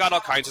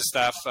kinds of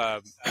stuff.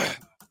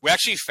 We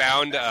actually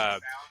found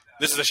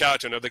this is a shout out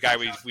to another guy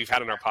we've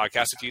had on our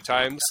podcast a few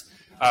times.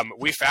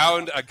 We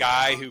found a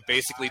guy who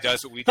basically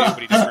does what we do, but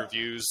he just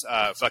reviews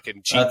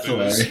fucking cheap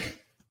booze.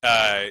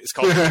 It's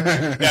called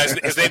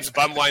his name's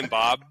Bumwine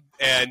Bob,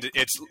 and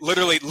it's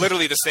literally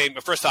the same.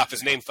 First off,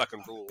 his name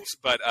fucking rules,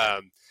 but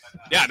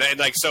and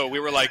so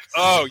we were like,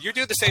 oh, you're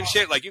doing the same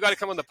shit. You got to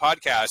come on the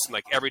podcast.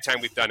 And every time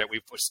we've done it,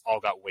 we've just all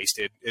got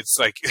wasted. It's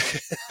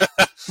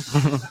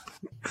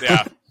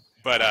yeah.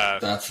 But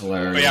that's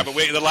hilarious. But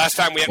yeah, the last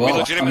time we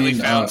legitimately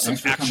found some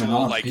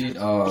actual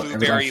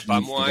blueberry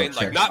bum wine,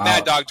 not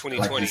Mad Dog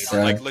 2020,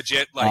 but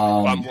legit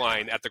bum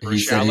wine at the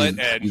grocery outlet,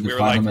 and we were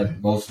like,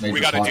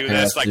 we got to do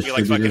this. We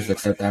fucking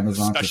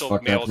special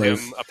mailed him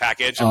a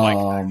package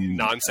of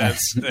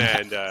nonsense,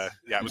 and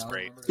it was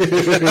great.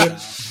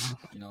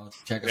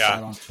 Check us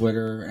out on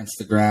Twitter,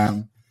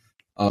 Instagram.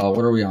 What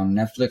are we on?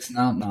 Netflix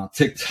now? No,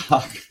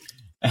 TikTok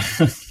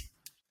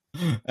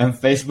and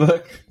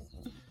Facebook.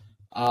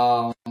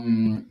 I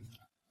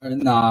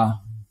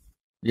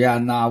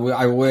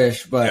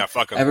wish, but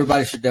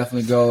everybody should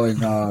definitely go and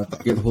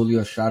give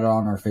Julio a shout out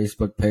on our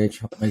Facebook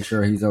page. Make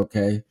sure he's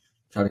okay.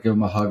 Try to give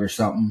him a hug or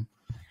something.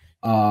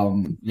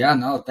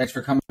 Thanks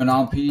for coming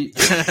on, Pete.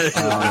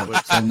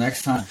 Until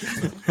next time.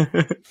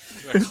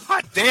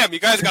 God damn, you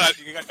guys got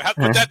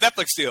that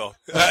Netflix deal.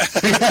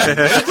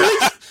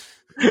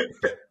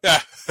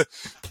 Yeah.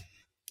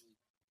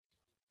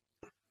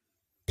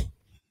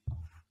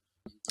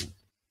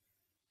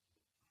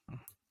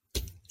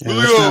 Yeah,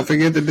 let's not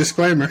forget the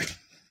disclaimer.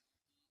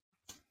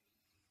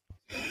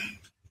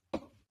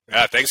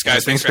 Yeah, thanks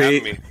guys. Thanks for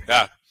having me.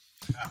 Yeah.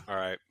 All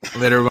right.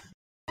 Later.